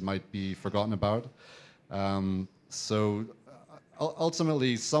IPFS? It might be forgotten about. So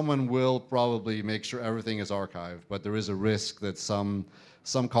ultimately, someone will probably make sure everything is archived, but there is a risk that some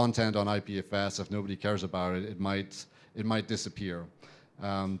content on IPFS, if nobody cares about it, it might disappear.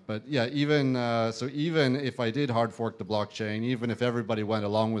 But yeah, even if I did hard fork the blockchain, even if everybody went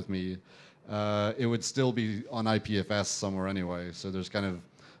along with me, it would still be on IPFS somewhere anyway. So there's kind of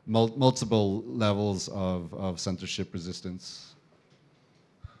multiple levels of censorship resistance.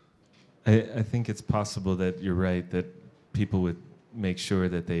 I think it's possible that you're right, that people would make sure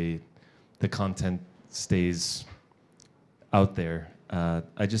that the content stays out there.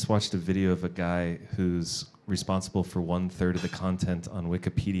 I just watched a video of a guy who's responsible for 1/3 of the content on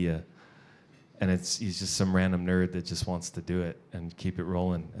Wikipedia, and he's just some random nerd that just wants to do it and keep it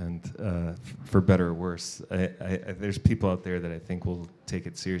rolling. And for better or worse, there's people out there that I think will take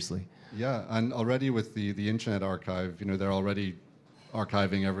it seriously. Yeah, and already with the Internet Archive, they're already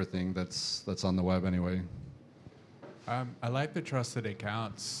archiving everything that's on the web anyway. I like the trusted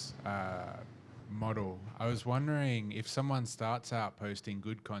accounts model. I was wondering if someone starts out posting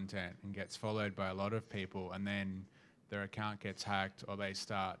good content and gets followed by a lot of people, and then their account gets hacked or they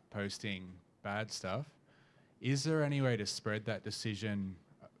start posting bad stuff, is there any way to spread that decision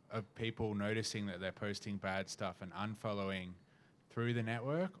of people noticing that they're posting bad stuff and unfollowing through the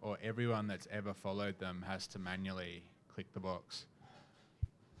network, or everyone that's ever followed them has to manually click the box?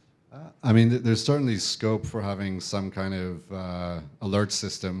 I mean, there's certainly scope for having some kind of alert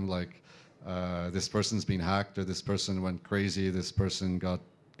system, like this person's been hacked, or this person went crazy, this person got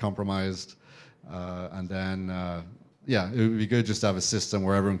compromised, and then yeah, it would be good just to have a system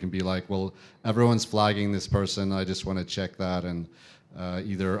where everyone can be like, well, everyone's flagging this person, I just want to check that, and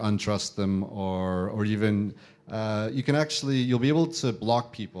either untrust them or even you'll be able to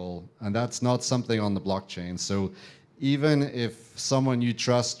block people, and that's not something on the blockchain. So even if someone you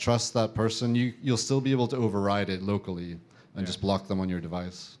trusts that person, you'll still be able to override it locally and just block them on your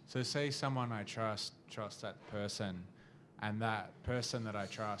device. So say someone I trust that person, and that person that I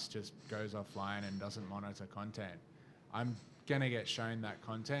trust just goes offline and doesn't monitor content. I'm gonna get shown that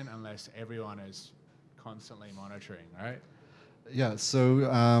content unless everyone is constantly monitoring, right? Yeah,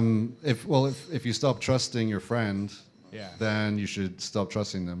 so if you stop trusting your friend, then you should stop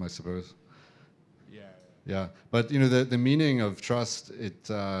trusting them, I suppose. Yeah, but the meaning of trust, it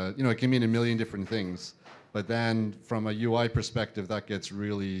can mean a million different things, but then from a UI perspective, that gets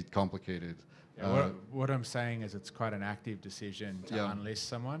really complicated. Yeah, what I'm saying is it's quite an active decision to unlist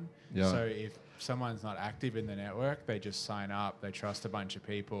someone. Yeah. So if someone's not active in the network, they just sign up, they trust a bunch of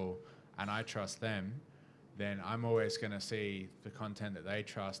people, and I trust them, then I'm always going to see the content that they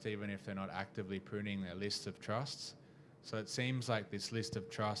trust, even if they're not actively pruning their list of trusts. So it seems like this list of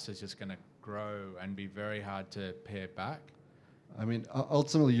trusts is just going to grow and be very hard to pare back. I mean,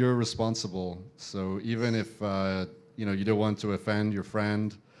 ultimately you're responsible. So even if you don't want to offend your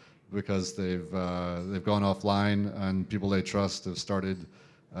friend, because they've gone offline and people they trust have started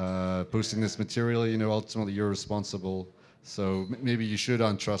posting this material. You know, ultimately you're responsible. So maybe you should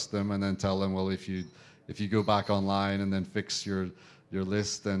untrust them and then tell them, well, if you go back online and then fix your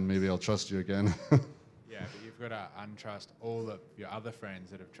list, then maybe I'll trust you again. Yeah, but you've got to untrust all of your other friends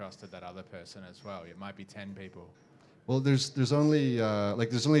that have trusted that other person as well. It might be 10 people. Well, there's only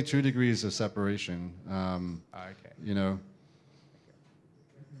there's only 2 degrees of separation. Okay. You know.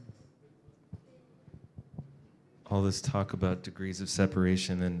 All this talk about degrees of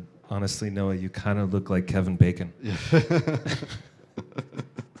separation, and honestly, Noah, you kind of look like Kevin Bacon. Yeah.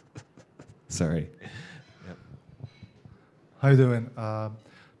 Sorry. Yep. How you doing?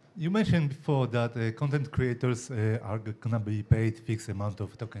 You mentioned before that content creators are going to be paid fixed amount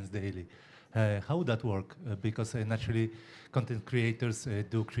of tokens daily. How would that work? Because naturally, content creators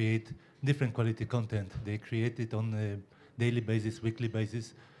do create different quality content. They create it on a daily basis, weekly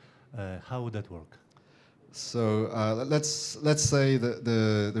basis. How would that work? So let's say that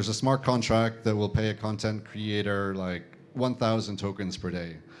there's a smart contract that will pay a content creator like 1,000 tokens per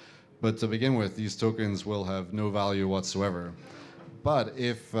day. But to begin with, these tokens will have no value whatsoever. But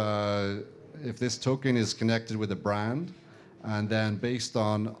if this token is connected with a brand, and then based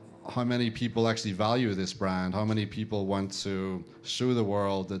on how many people actually value this brand, how many people want to show the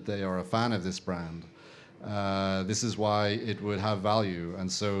world that they are a fan of this brand, this is why it would have value.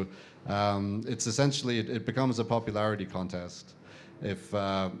 And so it's essentially, it becomes a popularity contest. If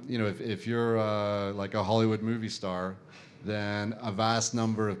if you're like a Hollywood movie star, then a vast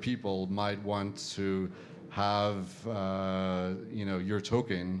number of people might want to have your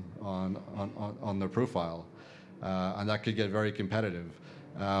token on their profile, and that could get very competitive.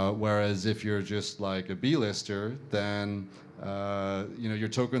 Whereas if you're just like a B-lister, then your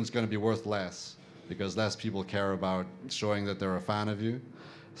token's going to be worth less because less people care about showing that they're a fan of you.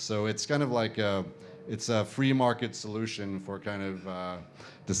 So it's kind of like it's a free market solution for kind of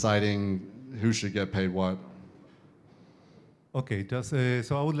deciding who should get paid what. Okay, just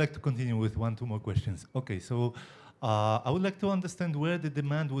so I would like to continue with 1-2 more questions. Okay, so I would like to understand where the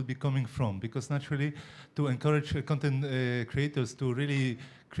demand will be coming from, because naturally, to encourage content creators to really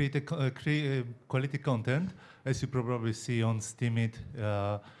create a quality content, as you probably see on Steemit,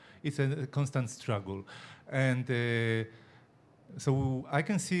 it's a constant struggle, and so I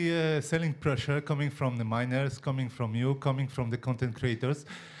can see selling pressure coming from the miners, coming from you, coming from the content creators.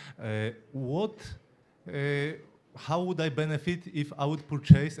 How would I benefit if I would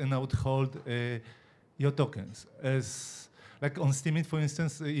purchase and I would hold your tokens? As like on Steemit, for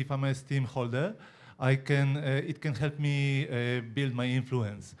instance, if I'm a Steam holder, it can help me build my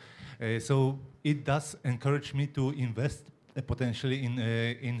influence. So it does encourage me to invest potentially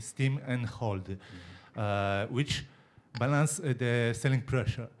in Steam and hold, which balance the selling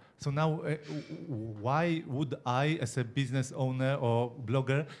pressure. So now, why would I, as a business owner or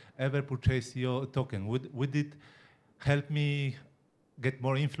blogger, ever purchase your token? Would it help me get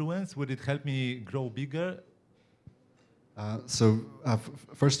more influence? Would it help me grow bigger?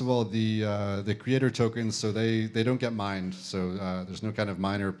 First of all, the creator tokens, so they don't get mined, so there's no kind of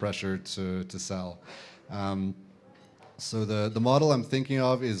miner pressure to sell. So the model I'm thinking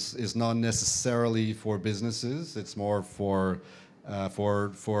of is not necessarily for businesses. It's more for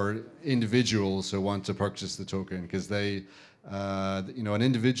individuals who want to purchase the token, because they, an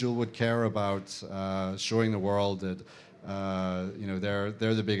individual would care about showing the world that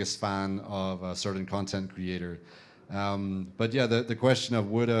they're the biggest fan of a certain content creator. But yeah, the question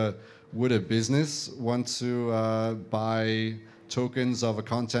of would a business want to buy tokens of a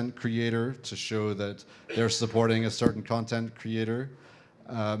content creator to show that they're supporting a certain content creator?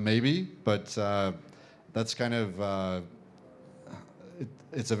 Maybe, but that's kind of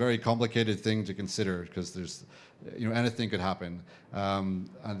it's a very complicated thing to consider, because there's anything could happen.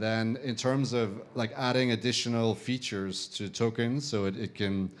 And then in terms of like adding additional features to tokens so it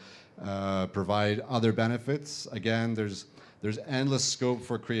can provide other benefits, again, there's endless scope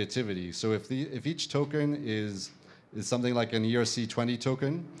for creativity. So if each token is something like an ERC20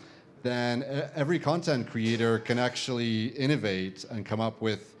 token, then every content creator can actually innovate and come up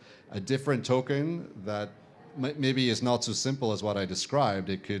with a different token that maybe is not so simple as what I described.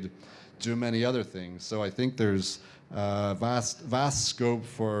 It could do many other things. So I think there's vast scope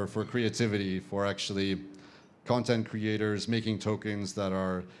for creativity, for actually content creators making tokens that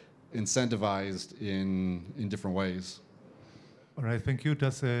are incentivized in different ways. All right, thank you.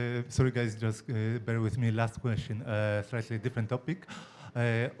 Just sorry, guys, just bear with me. Last question, slightly different topic,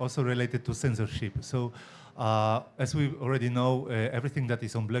 also related to censorship. So, as we already know, everything that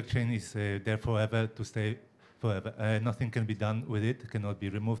is on blockchain is there forever to stay forever. Nothing can be done with it, cannot be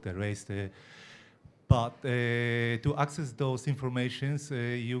removed, erased. But to access those informations,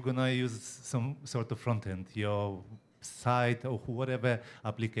 you're gonna use some sort of front end, your site or whatever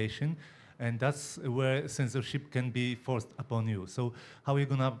application, and that's where censorship can be forced upon you. So how are you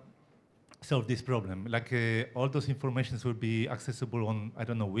gonna solve this problem? Like all those informations will be accessible on, I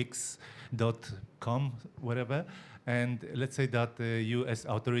don't know, wix.com, whatever. And let's say that the US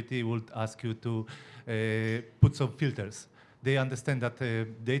authority would ask you to put some filters. They understand that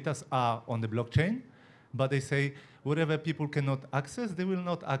data are on the blockchain, but they say whatever people cannot access, they will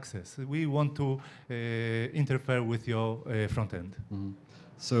not access. We want to interfere with your front end. Mm-hmm.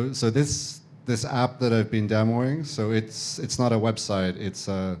 So this app that I've been demoing, so it's not a website. It's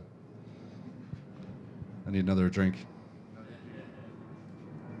a. I need another drink.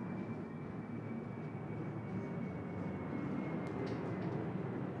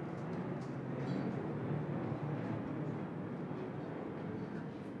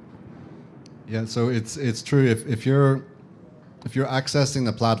 Yeah, so it's true. If you're accessing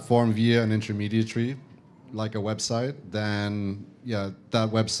the platform via an intermediary, like a website, then yeah, that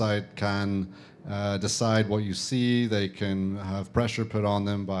website can decide what you see. They can have pressure put on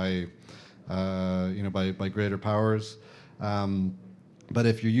them by by greater powers. But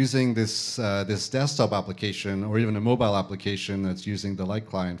if you're using this this desktop application or even a mobile application that's using the light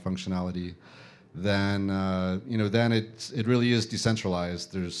client functionality, then then it really is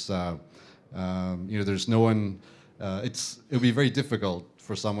decentralized. There's there's no one. It'll be very difficult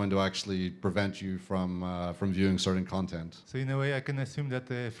for someone to actually prevent you from viewing certain content. So in a way, I can assume that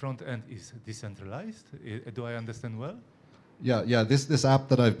the front end is decentralized. Do I understand well? Yeah. This app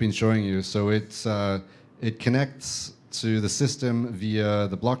that I've been showing you, so it connects to the system via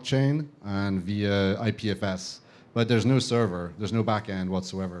the blockchain and via IPFS, but there's no server, there's no backend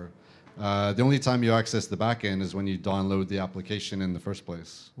whatsoever. The only time you access the backend is when you download the application in the first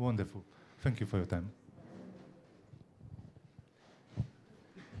place. Wonderful. Thank you for your time.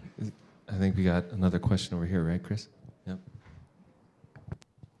 I think we got another question over here, right, Chris? Yep.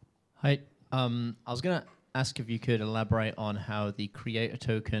 Hi. I was going to ask if you could elaborate on how the creator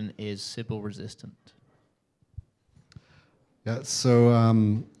token is Sybil resistant. Yeah, so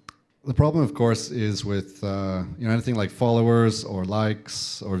the problem, of course, is with anything like followers or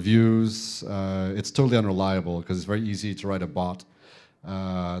likes or views. It's totally unreliable because it's very easy to write a bot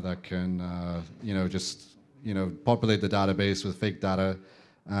that can just populate the database with fake data,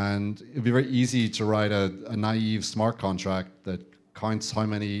 and it'd be very easy to write a naive smart contract that counts how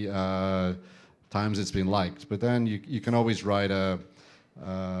many times it's been liked. But then you can always write a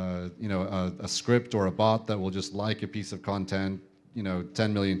script or a bot that will just like a piece of content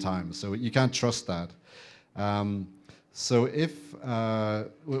 10 million times. So you can't trust that. So if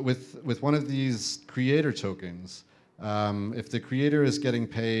with one of these creator tokens, if the creator is getting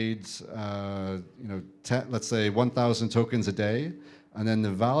paid, let's say 1,000 tokens a day, and then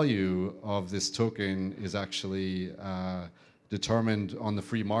the value of this token is actually determined on the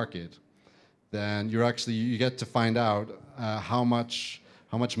free market, then you get to find out how much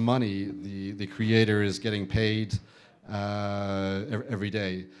money the creator is getting paid every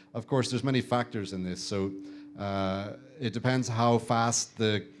day. Of course, there's many factors in this, so it depends how fast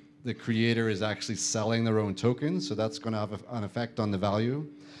the creator is actually selling their own tokens, so that's going to have an effect on the value.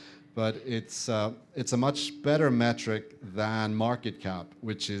 But it's a much better metric than market cap,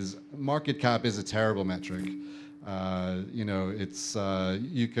 market cap is a terrible metric.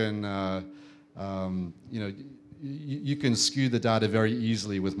 You can skew the data very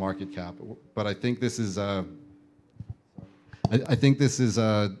easily with market cap, but I think this is a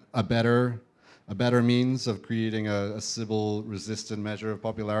better means of creating a Sybil-resistant measure of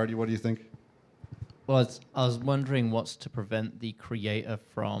popularity. What do you think? Well, I was wondering what's to prevent the creator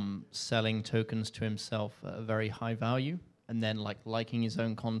from selling tokens to himself at a very high value and then liking his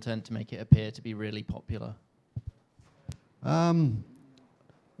own content to make it appear to be really popular.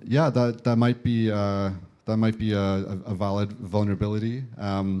 Yeah, that might be a valid vulnerability.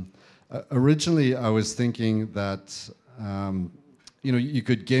 Originally, I was thinking that you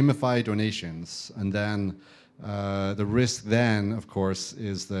could gamify donations, and then the risk then, of course,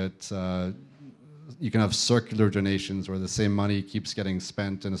 is that you can have circular donations where the same money keeps getting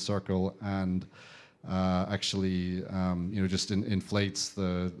spent in a circle and actually just inflates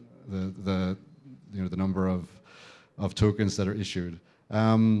the number of tokens that are issued.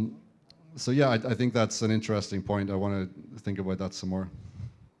 So yeah, I think that's an interesting point. I want to think about that some more.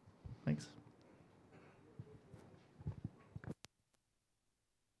 Thanks.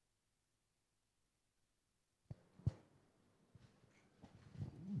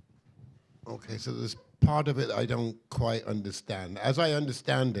 Okay, so there's part of it I don't quite understand. As I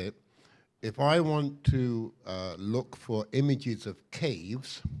understand it, if I want to look for images of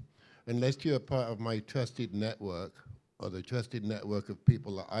caves, unless you're part of my trusted network or the trusted network of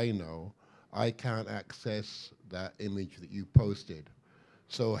people that I know, I can't access that image that you posted.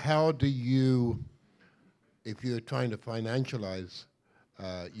 So how do you, if you're trying to financialize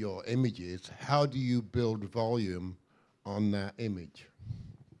your images, how do you build volume on that image?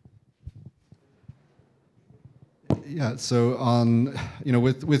 Yeah, so on,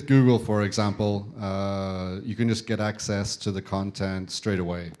 with Google, for example, you can just get access to the content straight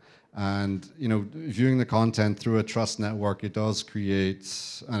away. And, viewing the content through a trust network, it does create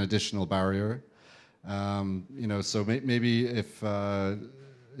an additional barrier. So maybe if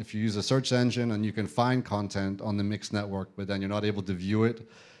you use a search engine and you can find content on the mixed network, but then you're not able to view it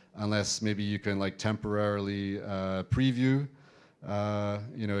unless maybe you can like temporarily preview,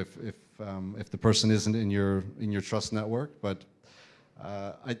 if the person isn't in your trust network. But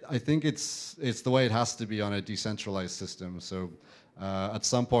I think it's the way it has to be on a decentralized system. So at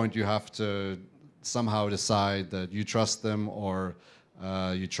some point you have to somehow decide that you trust them, or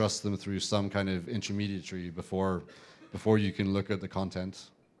you trust them through some kind of intermediary before you can look at the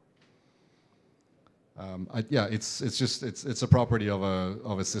content. It's a property of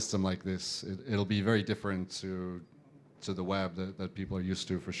a system like this. It'll be very different to the web that people are used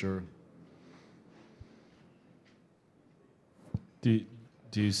to, for sure. Do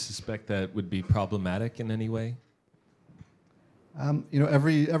you suspect that would be problematic in any way?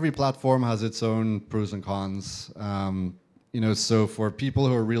 Every platform has its own pros and cons. So for people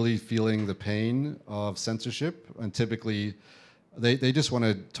who are really feeling the pain of censorship, and typically they just want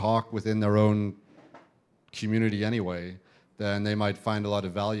to talk within their own community anyway, then they might find a lot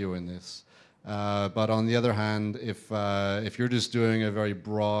of value in this. But on the other hand, if you're just doing a very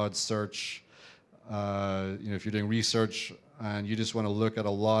broad search, if you're doing research and you just want to look at a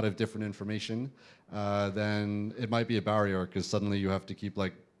lot of different information, then it might be a barrier, because suddenly you have to keep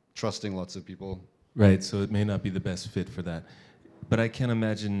like trusting lots of people. Right, so it may not be the best fit for that. But I can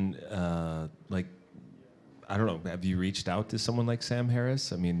imagine, I don't know, have you reached out to someone like Sam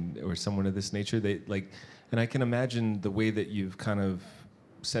Harris? I mean, or someone of this nature? And I can imagine the way that you've kind of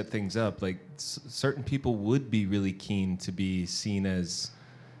set things up, like certain people would be really keen to be seen as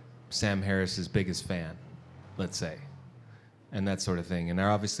Sam Harris's biggest fan, let's say, and that sort of thing. And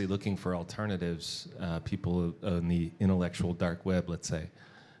they're obviously looking for alternatives, people on the intellectual dark web, let's say.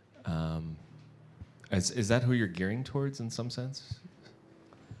 Is that who you're gearing towards in some sense?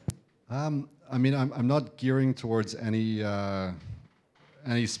 I'm not gearing towards any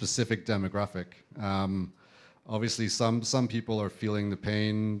specific demographic. Obviously, some people are feeling the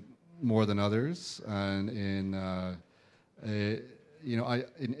pain more than others, and in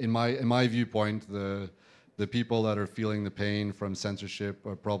my viewpoint, the people that are feeling the pain from censorship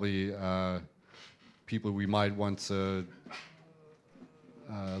are probably people we might want to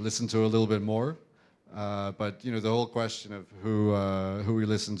listen to a little bit more. But the whole question of who we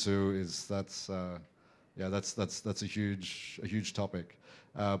listen to that's a huge topic.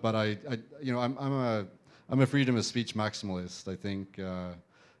 But I'm a freedom of speech maximalist. I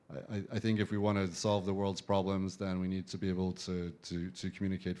think if we want to solve the world's problems, then we need to be able to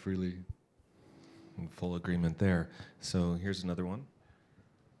communicate freely. In full agreement there. So here's another one.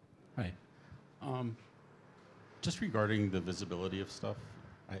 Hi. Just regarding the visibility of stuff,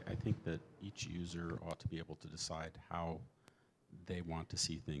 I think that each user ought to be able to decide how they want to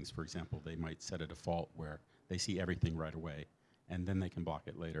see things. For example, they might set a default where they see everything right away, and then they can block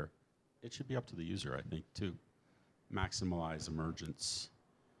it later. It should be up to the user, I think, to maximize emergence.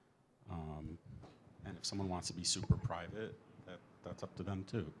 And if someone wants to be super private, that's up to them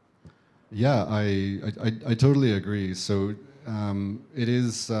too. Yeah, I totally agree. So it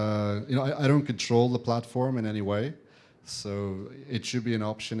is, I don't control the platform in any way. So it should be an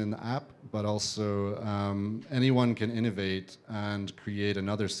option in the app, but also anyone can innovate and create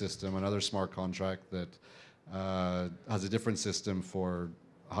another system, another smart contract that has a different system for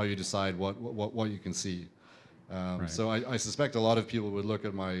how you decide what you can see. Right. So I suspect a lot of people would look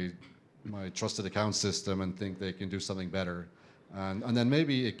at my trusted account system and think they can do something better. And then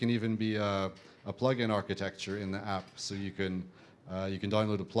maybe it can even be a plugin architecture in the app, so you can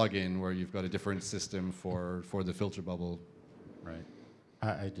download a plugin where you've got a different system for the filter bubble. Right.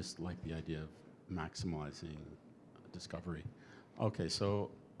 I just like the idea of maximizing discovery. Okay, so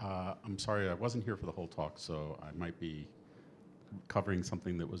I'm sorry I wasn't here for the whole talk, so I might be covering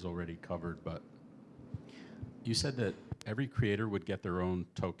something that was already covered, but you said that every creator would get their own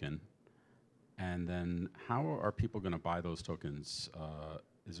token. And then how are people going to buy those tokens?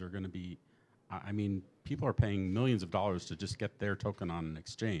 Is there going to be I mean, people are paying millions of dollars to just get their token on an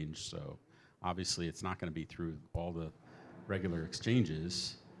exchange. So obviously, it's not going to be through all the regular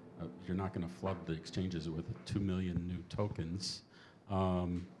exchanges. You're not going to flood the exchanges with 2 million new tokens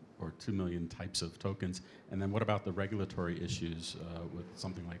or 2 million types of tokens. And then what about the regulatory issues with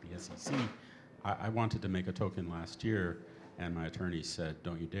something like the SEC? I wanted to make a token last year, and my attorney said,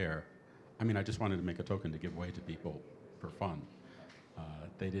 don't you dare. I mean, I just wanted to make a token to give away to people for fun.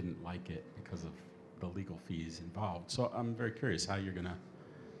 They didn't like it because of the legal fees involved. So I'm very curious how you're going to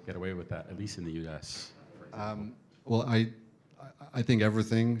get away with that, at least in the US. Well, I think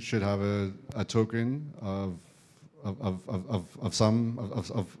everything should have a token of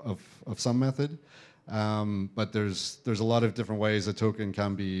some method, but there's a lot of different ways a token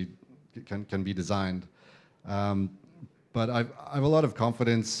can be designed. But I have a lot of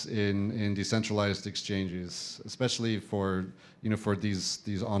confidence in decentralized exchanges, especially for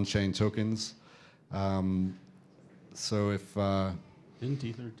these on-chain tokens. So if didn't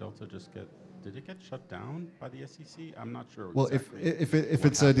Ether Delta did it get shut down by the SEC? I'm not sure. Well, exactly if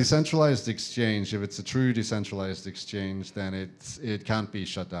it's a decentralized exchange, if it's a true decentralized exchange, then it can't be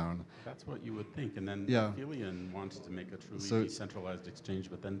shut down. That's what you would think. And then Yeah. Aphelion wants to make a truly decentralized exchange,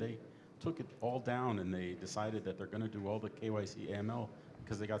 but then they took it all down and they decided that they're going to do all the KYC AML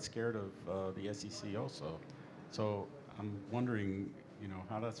because they got scared of the SEC also. So I'm wondering,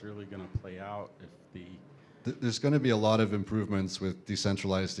 how that's really going to play out if There's going to be a lot of improvements with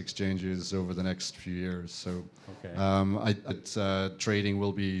decentralized exchanges over the next few years. So trading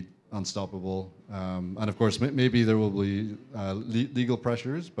will be unstoppable. And of course, maybe there will be legal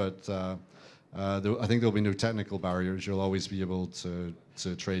pressures, but I think there'll be no technical barriers. You'll always be able to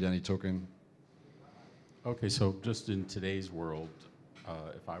trade any token. Okay, so just in today's world,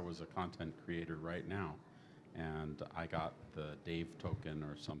 if I was a content creator right now and I got the Dave token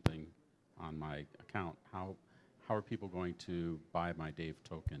or something on my account, how are people going to buy my Dave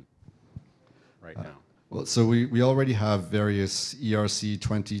token right now? Well, so we already have various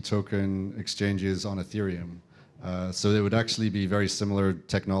ERC20 token exchanges on Ethereum. So it would actually be very similar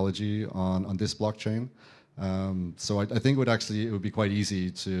technology on this blockchain. So I think it would be quite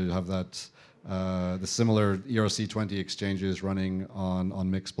easy to have that the similar ERC20 exchanges running on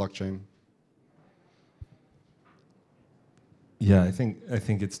Mix blockchain. Yeah, I think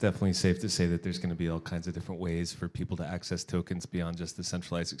it's definitely safe to say that there's going to be all kinds of different ways for people to access tokens beyond just the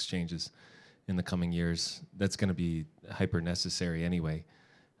centralized exchanges in the coming years. That's going to be hyper necessary anyway.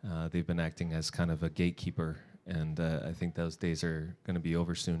 They've been acting as kind of a gatekeeper, and I think those days are going to be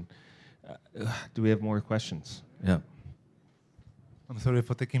over soon. Do we have more questions? Yeah. I'm sorry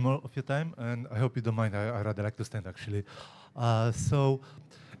for taking more of your time, and I hope you don't mind. I rather like to stand, actually.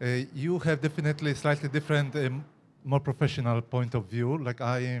 You have definitely slightly different, more professional point of view. Like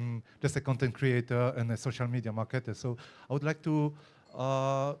I am just a content creator and a social media marketer. So I would like to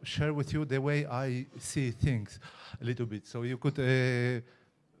share with you the way I see things a little bit. So you could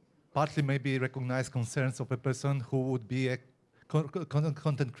partly maybe recognize concerns of a person who would be a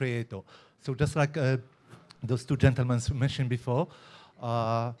content creator. So just like those two gentlemen mentioned before.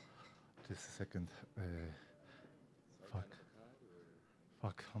 Just a second.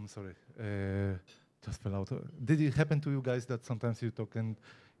 Fuck, I'm sorry. Just fell out. Did it happen to you guys that sometimes you talk and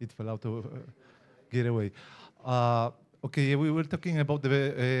it fell out of get away? Okay, we were talking about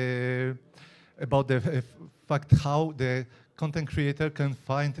the fact how the content creator can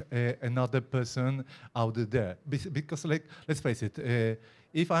find another person out there. Because, like, let's face it,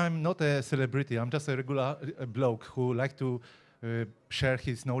 if I'm not a celebrity, I'm just a regular bloke who like to share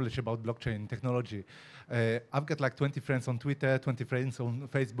his knowledge about blockchain technology. I've got like 20 friends on Twitter, 20 friends on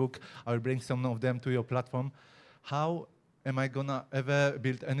Facebook. I will bring some of them to your platform. How am I gonna ever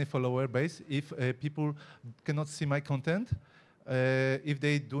build any follower base if people cannot see my content, if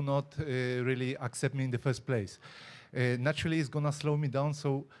they do not really accept me in the first place? Naturally, it's gonna slow me down,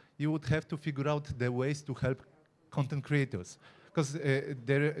 so you would have to figure out the ways to help content creators. Because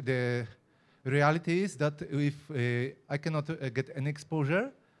the reality is that if I cannot get any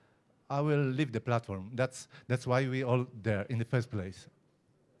exposure, I will leave the platform. That's why we all there in the first place.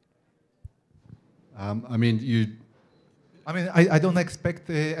 I don't expect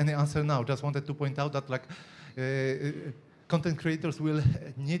any answer now. Just wanted to point out that like content creators will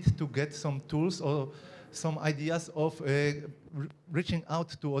need to get some tools or some ideas of reaching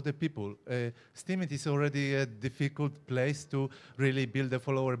out to other people. Steemit is already a difficult place to really build a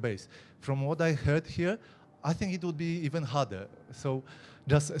follower base. From what I heard here, I think it would be even harder. So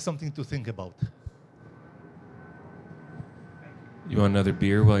just something to think about. You want another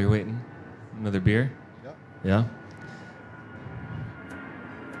beer while you're waiting? Another beer? Yeah. Yeah?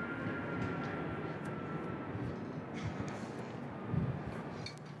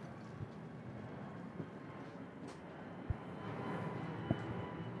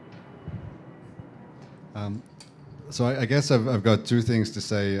 So I guess I've got two things to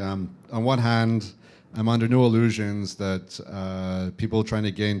say. On one hand, I'm under no illusions that people trying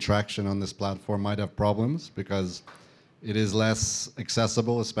to gain traction on this platform might have problems because it is less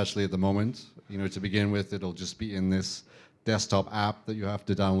accessible, especially at the moment. You know, to begin with, it'll just be in this desktop app that you have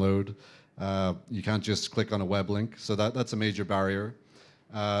to download. You can't just click on a web link, so that's a major barrier.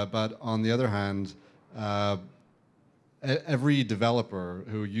 But on the other hand, every developer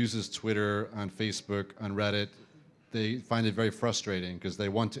who uses Twitter and Facebook and Reddit, they find it very frustrating because they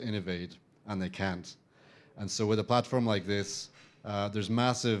want to innovate and they can't. And so with a platform like this, there's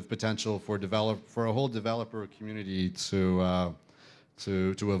massive potential for a whole developer community to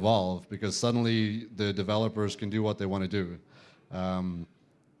evolve because suddenly the developers can do what they want to do.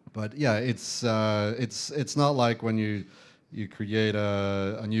 But yeah, it's not like when you create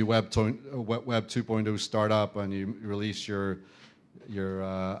a new Web 2.0 startup and you release your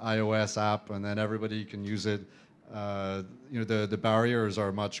iOS app and then everybody can use it. You know, the barriers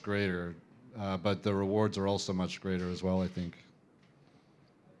are much greater, but the rewards are also much greater as well, I think.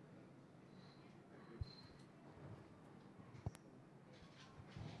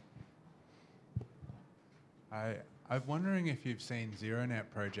 I'm wondering if you've seen ZeroNet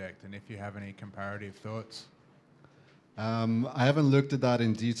project and if you have any comparative thoughts. I haven't looked at that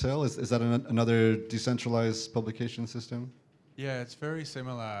in detail. Is that another decentralized publication system? Yeah, it's very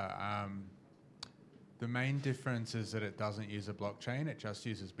similar. The main difference is that it doesn't use a blockchain, it just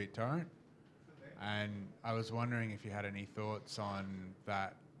uses BitTorrent. And I was wondering if you had any thoughts on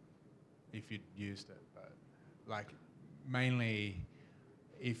that, if you'd used it. But like, mainly,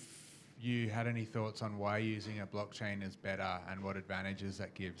 if you had any thoughts on why using a blockchain is better and what advantages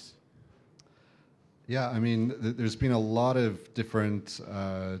that gives. Yeah, I mean, there's been a lot of different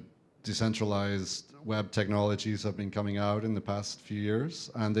decentralized web technologies have been coming out in the past few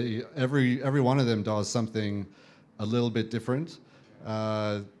years, and every one of them does something a little bit different.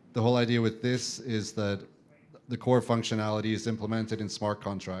 The whole idea with this is that the core functionality is implemented in smart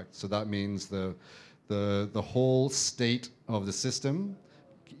contracts. So that means the whole state of the system,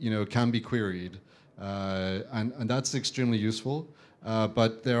 you know, can be queried, and that's extremely useful.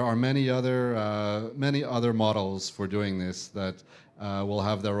 But there are many other models for doing this that will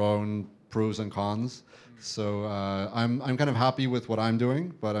have their own pros and cons. So I'm kind of happy with what I'm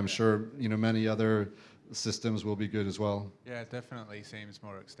doing, but I'm sure, you know, many other systems will be good as well. Yeah, it definitely seems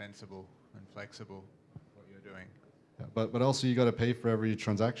more extensible and flexible, what you're doing. Yeah, but also you got to pay for every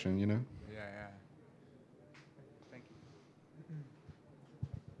transaction, you know. Yeah, yeah. Thank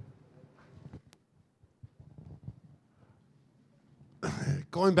you.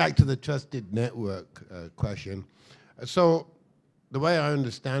 Going back to the trusted network question, so the way I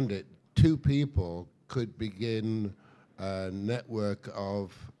understand it, two people could begin a network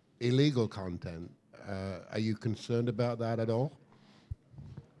of illegal content. Are you concerned about that at all?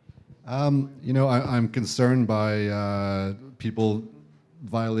 You know, I'm concerned by people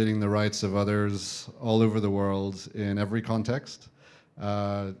violating the rights of others all over the world in every context.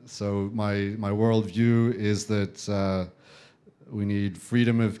 So my worldview is that we need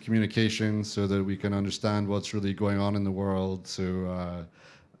freedom of communication so that we can understand what's really going on in the world, to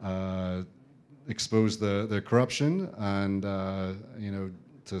expose the corruption and you know,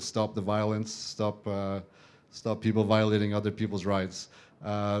 to stop the violence, stop people violating other people's rights.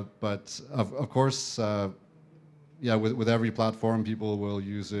 But of course, yeah, with every platform, people will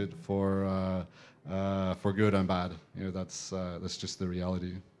use it for good and bad. You know, that's just the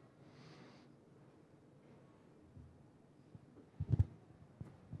reality.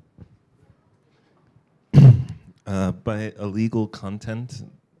 By illegal content,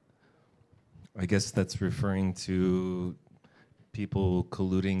 I guess that's referring to people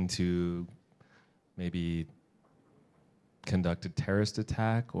colluding to maybe conduct a terrorist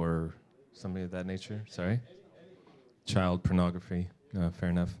attack or something of that nature. Sorry? Child pornography. Fair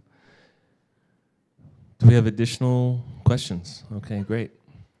enough. Do we have additional questions? Okay, great.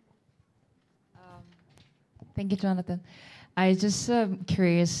 Thank you, Jonathan. I just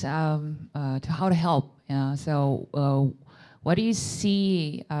curious to how to help. So, what do you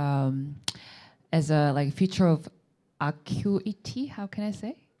see as a future of Acuity? How can I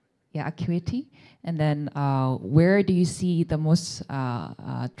say? Yeah, Acuity. And then where do you see the most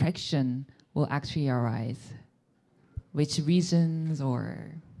traction will actually arise? Which regions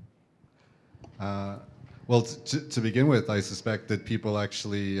or? Well, to begin with, I suspect that people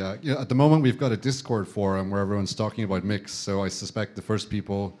actually, you know, at the moment we've got a Discord forum where everyone's talking about mix, so I suspect the first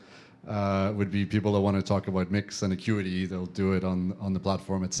people would be people that want to talk about mix and Acuity. They'll do it on the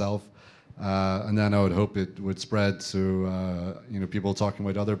platform itself. And then I would hope it would spread to you know, people talking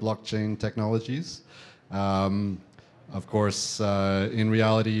about other blockchain technologies. Of course, in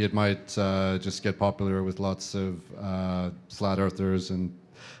reality, it might just get popular with lots of flat earthers and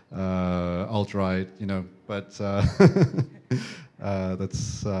alt-right, you know. But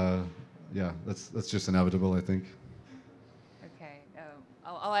that's just inevitable, I think. Okay.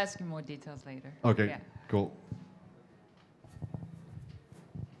 I'll ask you more details later. Okay, Yeah. cool.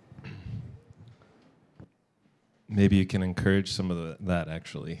 Maybe you can encourage some of that,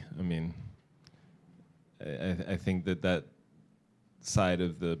 actually. I mean, I think that side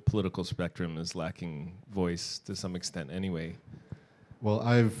of the political spectrum is lacking voice to some extent anyway. Well,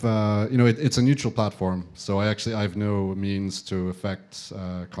 it's a neutral platform, so I have no means to affect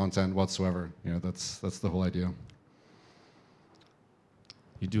content whatsoever. You know, that's the whole idea.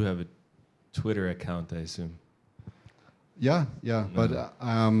 You do have a Twitter account, I assume. Yeah, No. but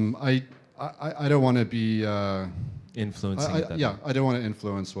I don't want to be influencing it. I don't want to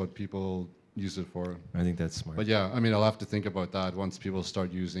influence what people use it for. I think that's smart. But yeah, I mean, I'll have to think about that once people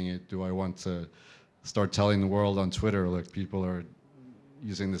start using it. Do I want to start telling the world on Twitter, like, people are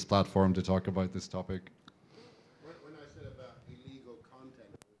using this platform to talk about this topic? When I said about illegal content,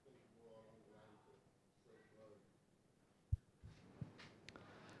 I was thinking more along the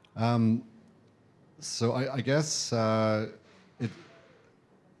lines of So I guess I'm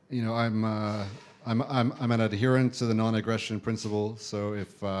an adherent to the non-aggression principle. So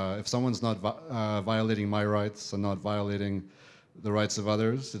if someone's not violating my rights and not violating the rights of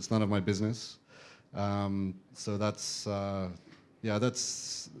others, it's none of my business. So that's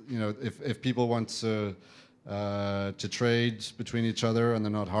if people want to trade between each other and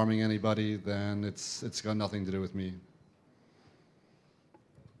they're not harming anybody, then it's got nothing to do with me.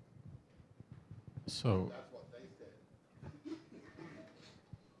 So,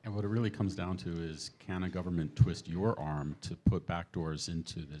 and what it really comes down to is, can a government twist your arm to put backdoors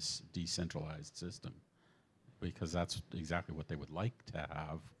into this decentralized system? Because that's exactly what they would like to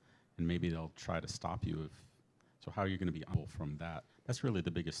have, and maybe they'll try to stop you if. So how are you going to be able from that? That's really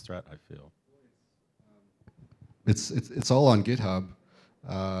the biggest threat, I feel. It's all on GitHub.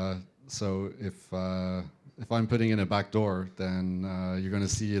 So if I'm putting in a backdoor, then you're going to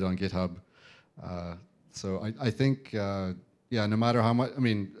see it on GitHub. So I think, no matter how much, I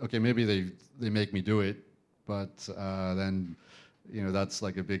mean, okay, maybe they make me do it, but then, you know, that's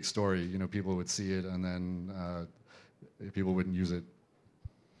like a big story. You know, people would see it, and then people wouldn't use it.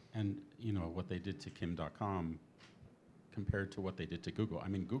 And, you know, what they did to Kim.com compared to what they did to Google. I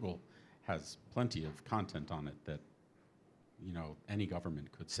mean, Google has plenty of content on it that, you know, any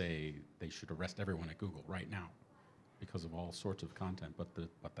government could say they should arrest everyone at Google right now because of all sorts of content, but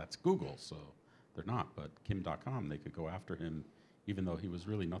that's Google, so they're not. But Kim.com, they could go after him even though he was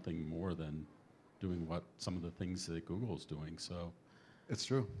really nothing more than doing what some of the things that Google's doing. So it's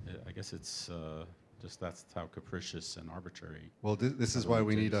true. I guess it's just that's how capricious and arbitrary. Well, this is why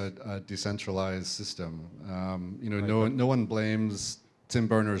we need a decentralized system. You know, Right, no one blames Tim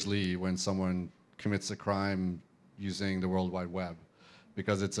Berners-Lee when someone commits a crime using the World Wide Web,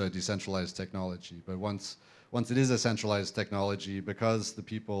 because it's a decentralized technology. But once it is a centralized technology, because the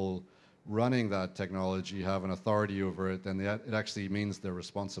people running that technology have an authority over it, then it actually means they're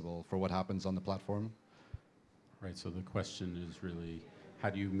responsible for what happens on the platform. Right, so the question is really, how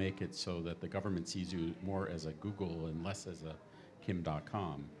do you make it so that the government sees you more as a Google and less as a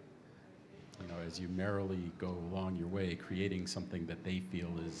Kim.com? You know, as you merrily go along your way, creating something that they feel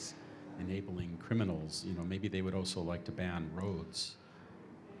is enabling criminals, you know, maybe they would also like to ban roads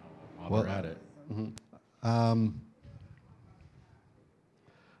while they're at it. Mm-hmm.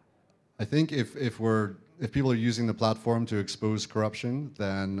 I think if people are using the platform to expose corruption,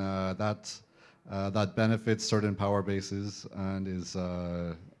 then that benefits certain power bases and is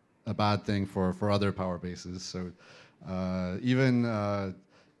a bad thing for other power bases. So even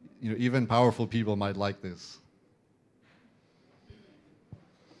powerful people might like this.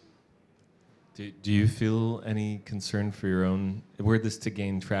 Do you feel any concern for your own? Were this to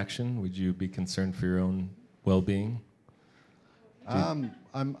gain traction, would you be concerned for your own well-being? I'm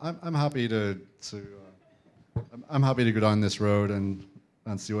happy I'm happy to go down this road and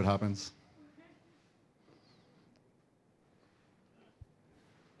see what happens.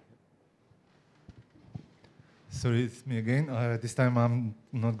 Sorry, it's me again. This time I'm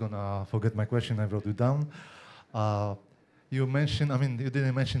not gonna forget my question. I wrote it down. You mentioned, I mean, you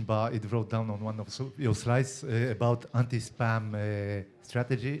didn't mention, but it wrote down on one of your slides about anti-spam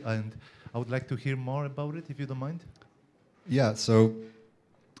strategy, and I would like to hear more about it, if you don't mind. Yeah, so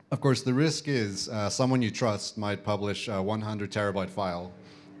of course the risk is someone you trust might publish a 100 terabyte file,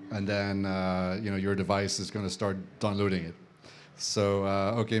 and then your device is going to start downloading it. So,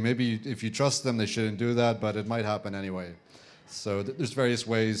 okay, maybe if you trust them, they shouldn't do that, but it might happen anyway. So there's various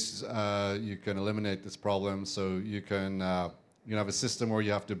ways you can eliminate this problem. So you can have a system where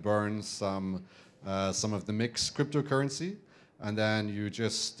you have to burn some of the mixed cryptocurrency, and then you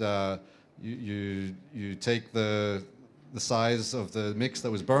just you take the size of the mix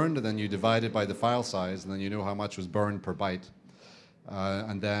that was burned, and then you divide it by the file size, and then you know how much was burned per byte.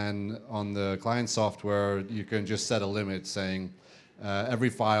 And then on the client software, you can just set a limit saying every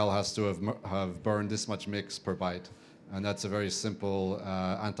file has to have burned this much mix per byte. And that's a very simple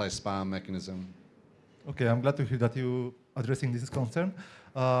anti-spam mechanism. Okay, I'm glad to hear that you addressing this concern.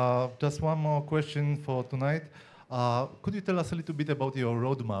 Just one more question for tonight. Could you tell us a little bit about your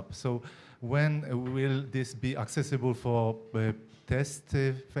roadmap? So when will this be accessible for test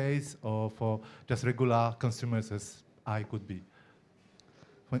phase or for just regular consumers as I could be?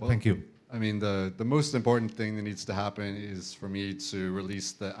 Well, thank you. I mean, the most important thing that needs to happen is for me to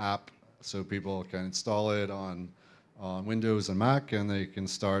release the app so people can install it on Windows and Mac, and they can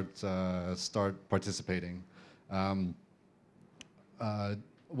start participating. One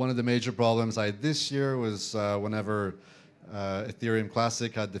of the major problems I had this year was whenever Ethereum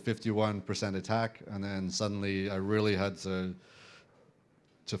Classic had the 51% attack, and then suddenly I really had to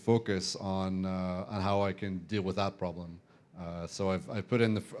focus on how I can deal with that problem. So I've put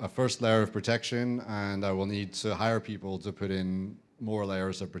in a first layer of protection, and I will need to hire people to put in more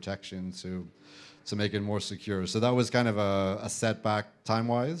layers of protection to make it more secure. So that was kind of a setback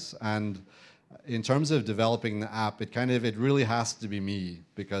time-wise. And in terms of developing the app, it really has to be me,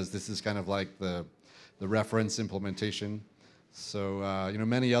 because this is kind of like the reference implementation. So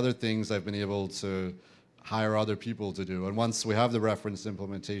many other things I've been able to hire other people to do. And once we have the reference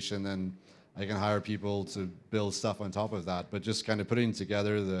implementation, then I can hire people to build stuff on top of that. But just kind of putting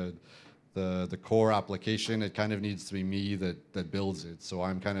together the core application, it kind of needs to be me that builds it. So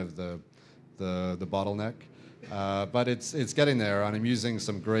I'm kind of the bottleneck. But it's getting there, and I'm using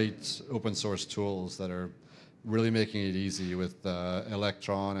some great open source tools that are really making it easy with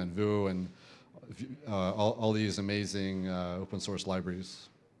Electron and Vue and all these amazing open source libraries.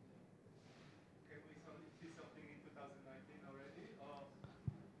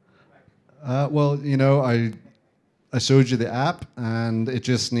 Well, I showed you the app, and it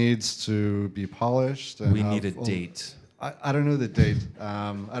just needs to be polished. And we need a date. I don't know the date.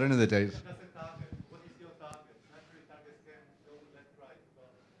 I don't know the date. What is your target? Naturally, targets can go left,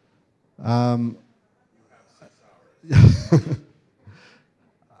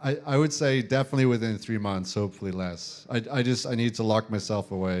 right. I would say definitely within 3 months, hopefully less. I need to lock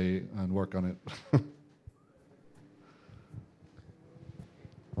myself away and work on it.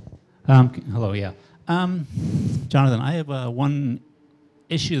 Hello, yeah. Jonathan, I have one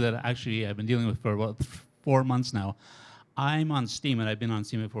issue that actually I've been dealing with for about 4 months now. I'm on Steam, and I've been on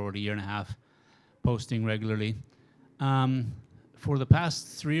Steam for about 1.5 years, posting regularly. For the past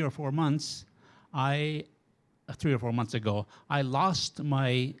 3 or 4 months, 3 or 4 months ago, I lost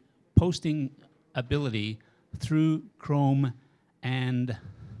my posting ability through Chrome and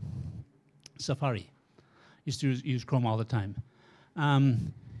Safari. Used to use Chrome all the time.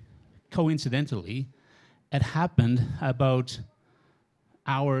 Coincidentally, it happened about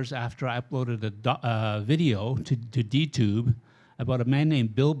hours after I uploaded a video to DTube about a man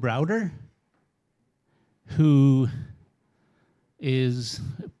named Bill Browder, who is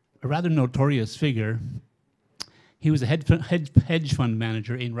a rather notorious figure. He was a hedge fund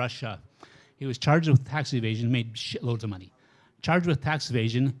manager in Russia. He was charged with tax evasion, made shitloads of money. Charged with tax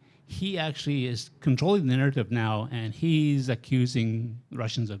evasion. He actually is controlling the narrative now, and he's accusing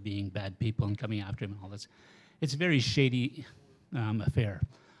Russians of being bad people and coming after him and all this. It's a very shady affair.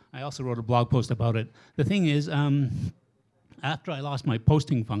 I also wrote a blog post about it. The thing is, after I lost my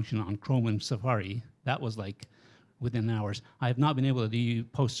posting function on Chrome and Safari, that was like within hours, I have not been able to do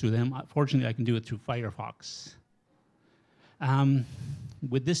posts through them. Fortunately, I can do it through Firefox.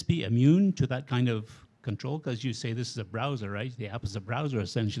 Would this be immune to that kind of control? Because you say this is a browser, right? The app is a browser,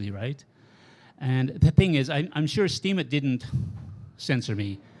 essentially, right? And the thing is, I'm sure Steemit didn't censor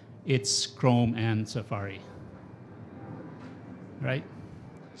me. It's Chrome and Safari, right?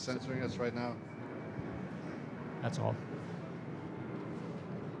 Censoring us right now. That's all.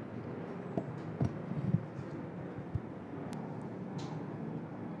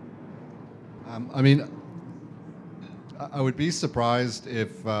 I mean, I would be surprised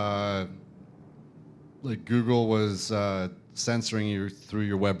if like Google was censoring you through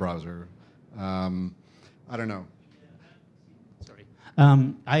your web browser. I don't know. Sorry.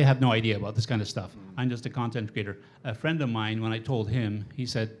 I have no idea about this kind of stuff. I'm just a content creator. A friend of mine, when I told him, he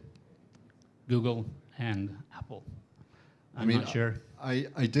said Google and Apple. I'm not sure.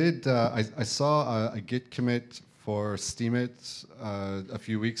 I saw a Git commit for Steemit a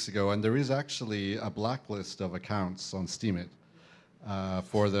few weeks ago, and there is actually a blacklist of accounts on Steemit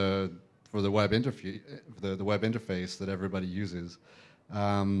for the web interface, the web interface that everybody uses.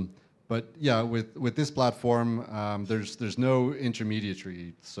 But yeah, with this platform, there's no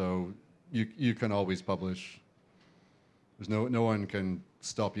intermediary, so you can always publish. There's no one can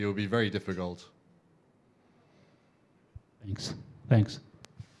stop you. It would be very difficult. Thanks. Thanks.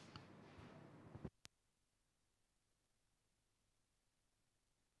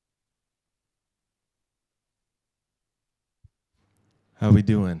 How are we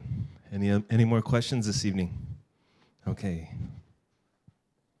doing? Any more questions this evening? Okay.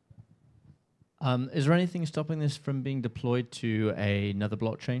 Is there anything stopping this from being deployed to another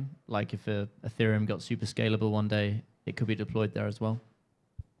blockchain? Like if Ethereum got super scalable one day, it could be deployed there as well?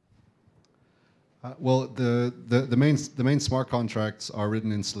 Well, the main smart contracts are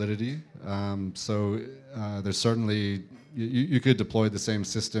written in Solidity, so there's certainly you could deploy the same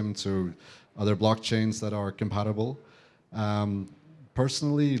system to other blockchains that are compatible.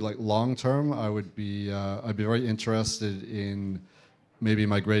 Personally, like long term, I'd be very interested in maybe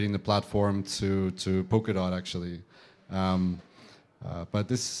migrating the platform to Polkadot actually. But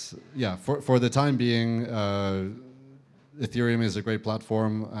this, yeah, for the time being, Ethereum is a great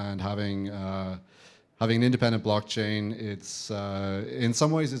platform, and having an independent blockchain, it's in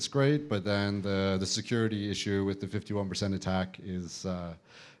some ways it's great, but then the security issue with the 51% attack is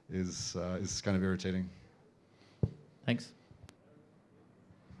kind of irritating. Thanks.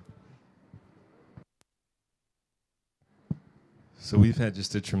 So we've had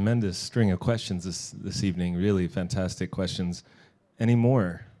just a tremendous string of questions this evening, really fantastic questions. Any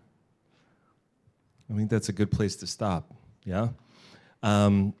more? I think that's a good place to stop, yeah?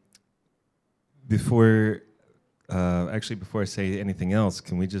 Before I say anything else,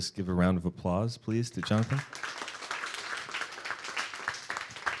 can we just give a round of applause, please, to Jonathan?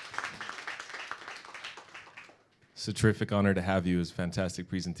 It's a terrific honor to have you. It was a fantastic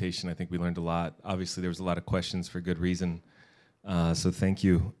presentation. I think we learned a lot. Obviously, there was a lot of questions for good reason. So thank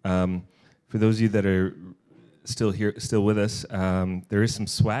you. For those of you that are still here, still with us, there is some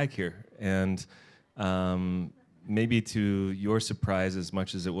swag here, and maybe to your surprise as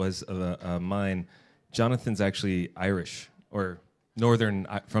much as it was mine, Jonathan's actually Irish, or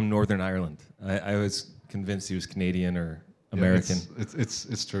from Northern Ireland. I was convinced he was Canadian or American. Yeah,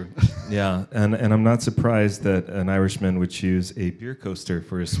 it's true. Yeah, and I'm not surprised that an Irishman would choose a beer coaster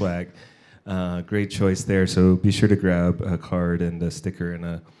for his swag. Great choice there. So be sure to grab a card and a sticker and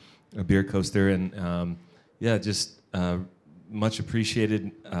a beer coaster. And yeah, just much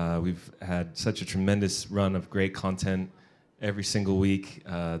appreciated. We've had such a tremendous run of great content every single week.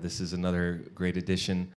 This is another great addition.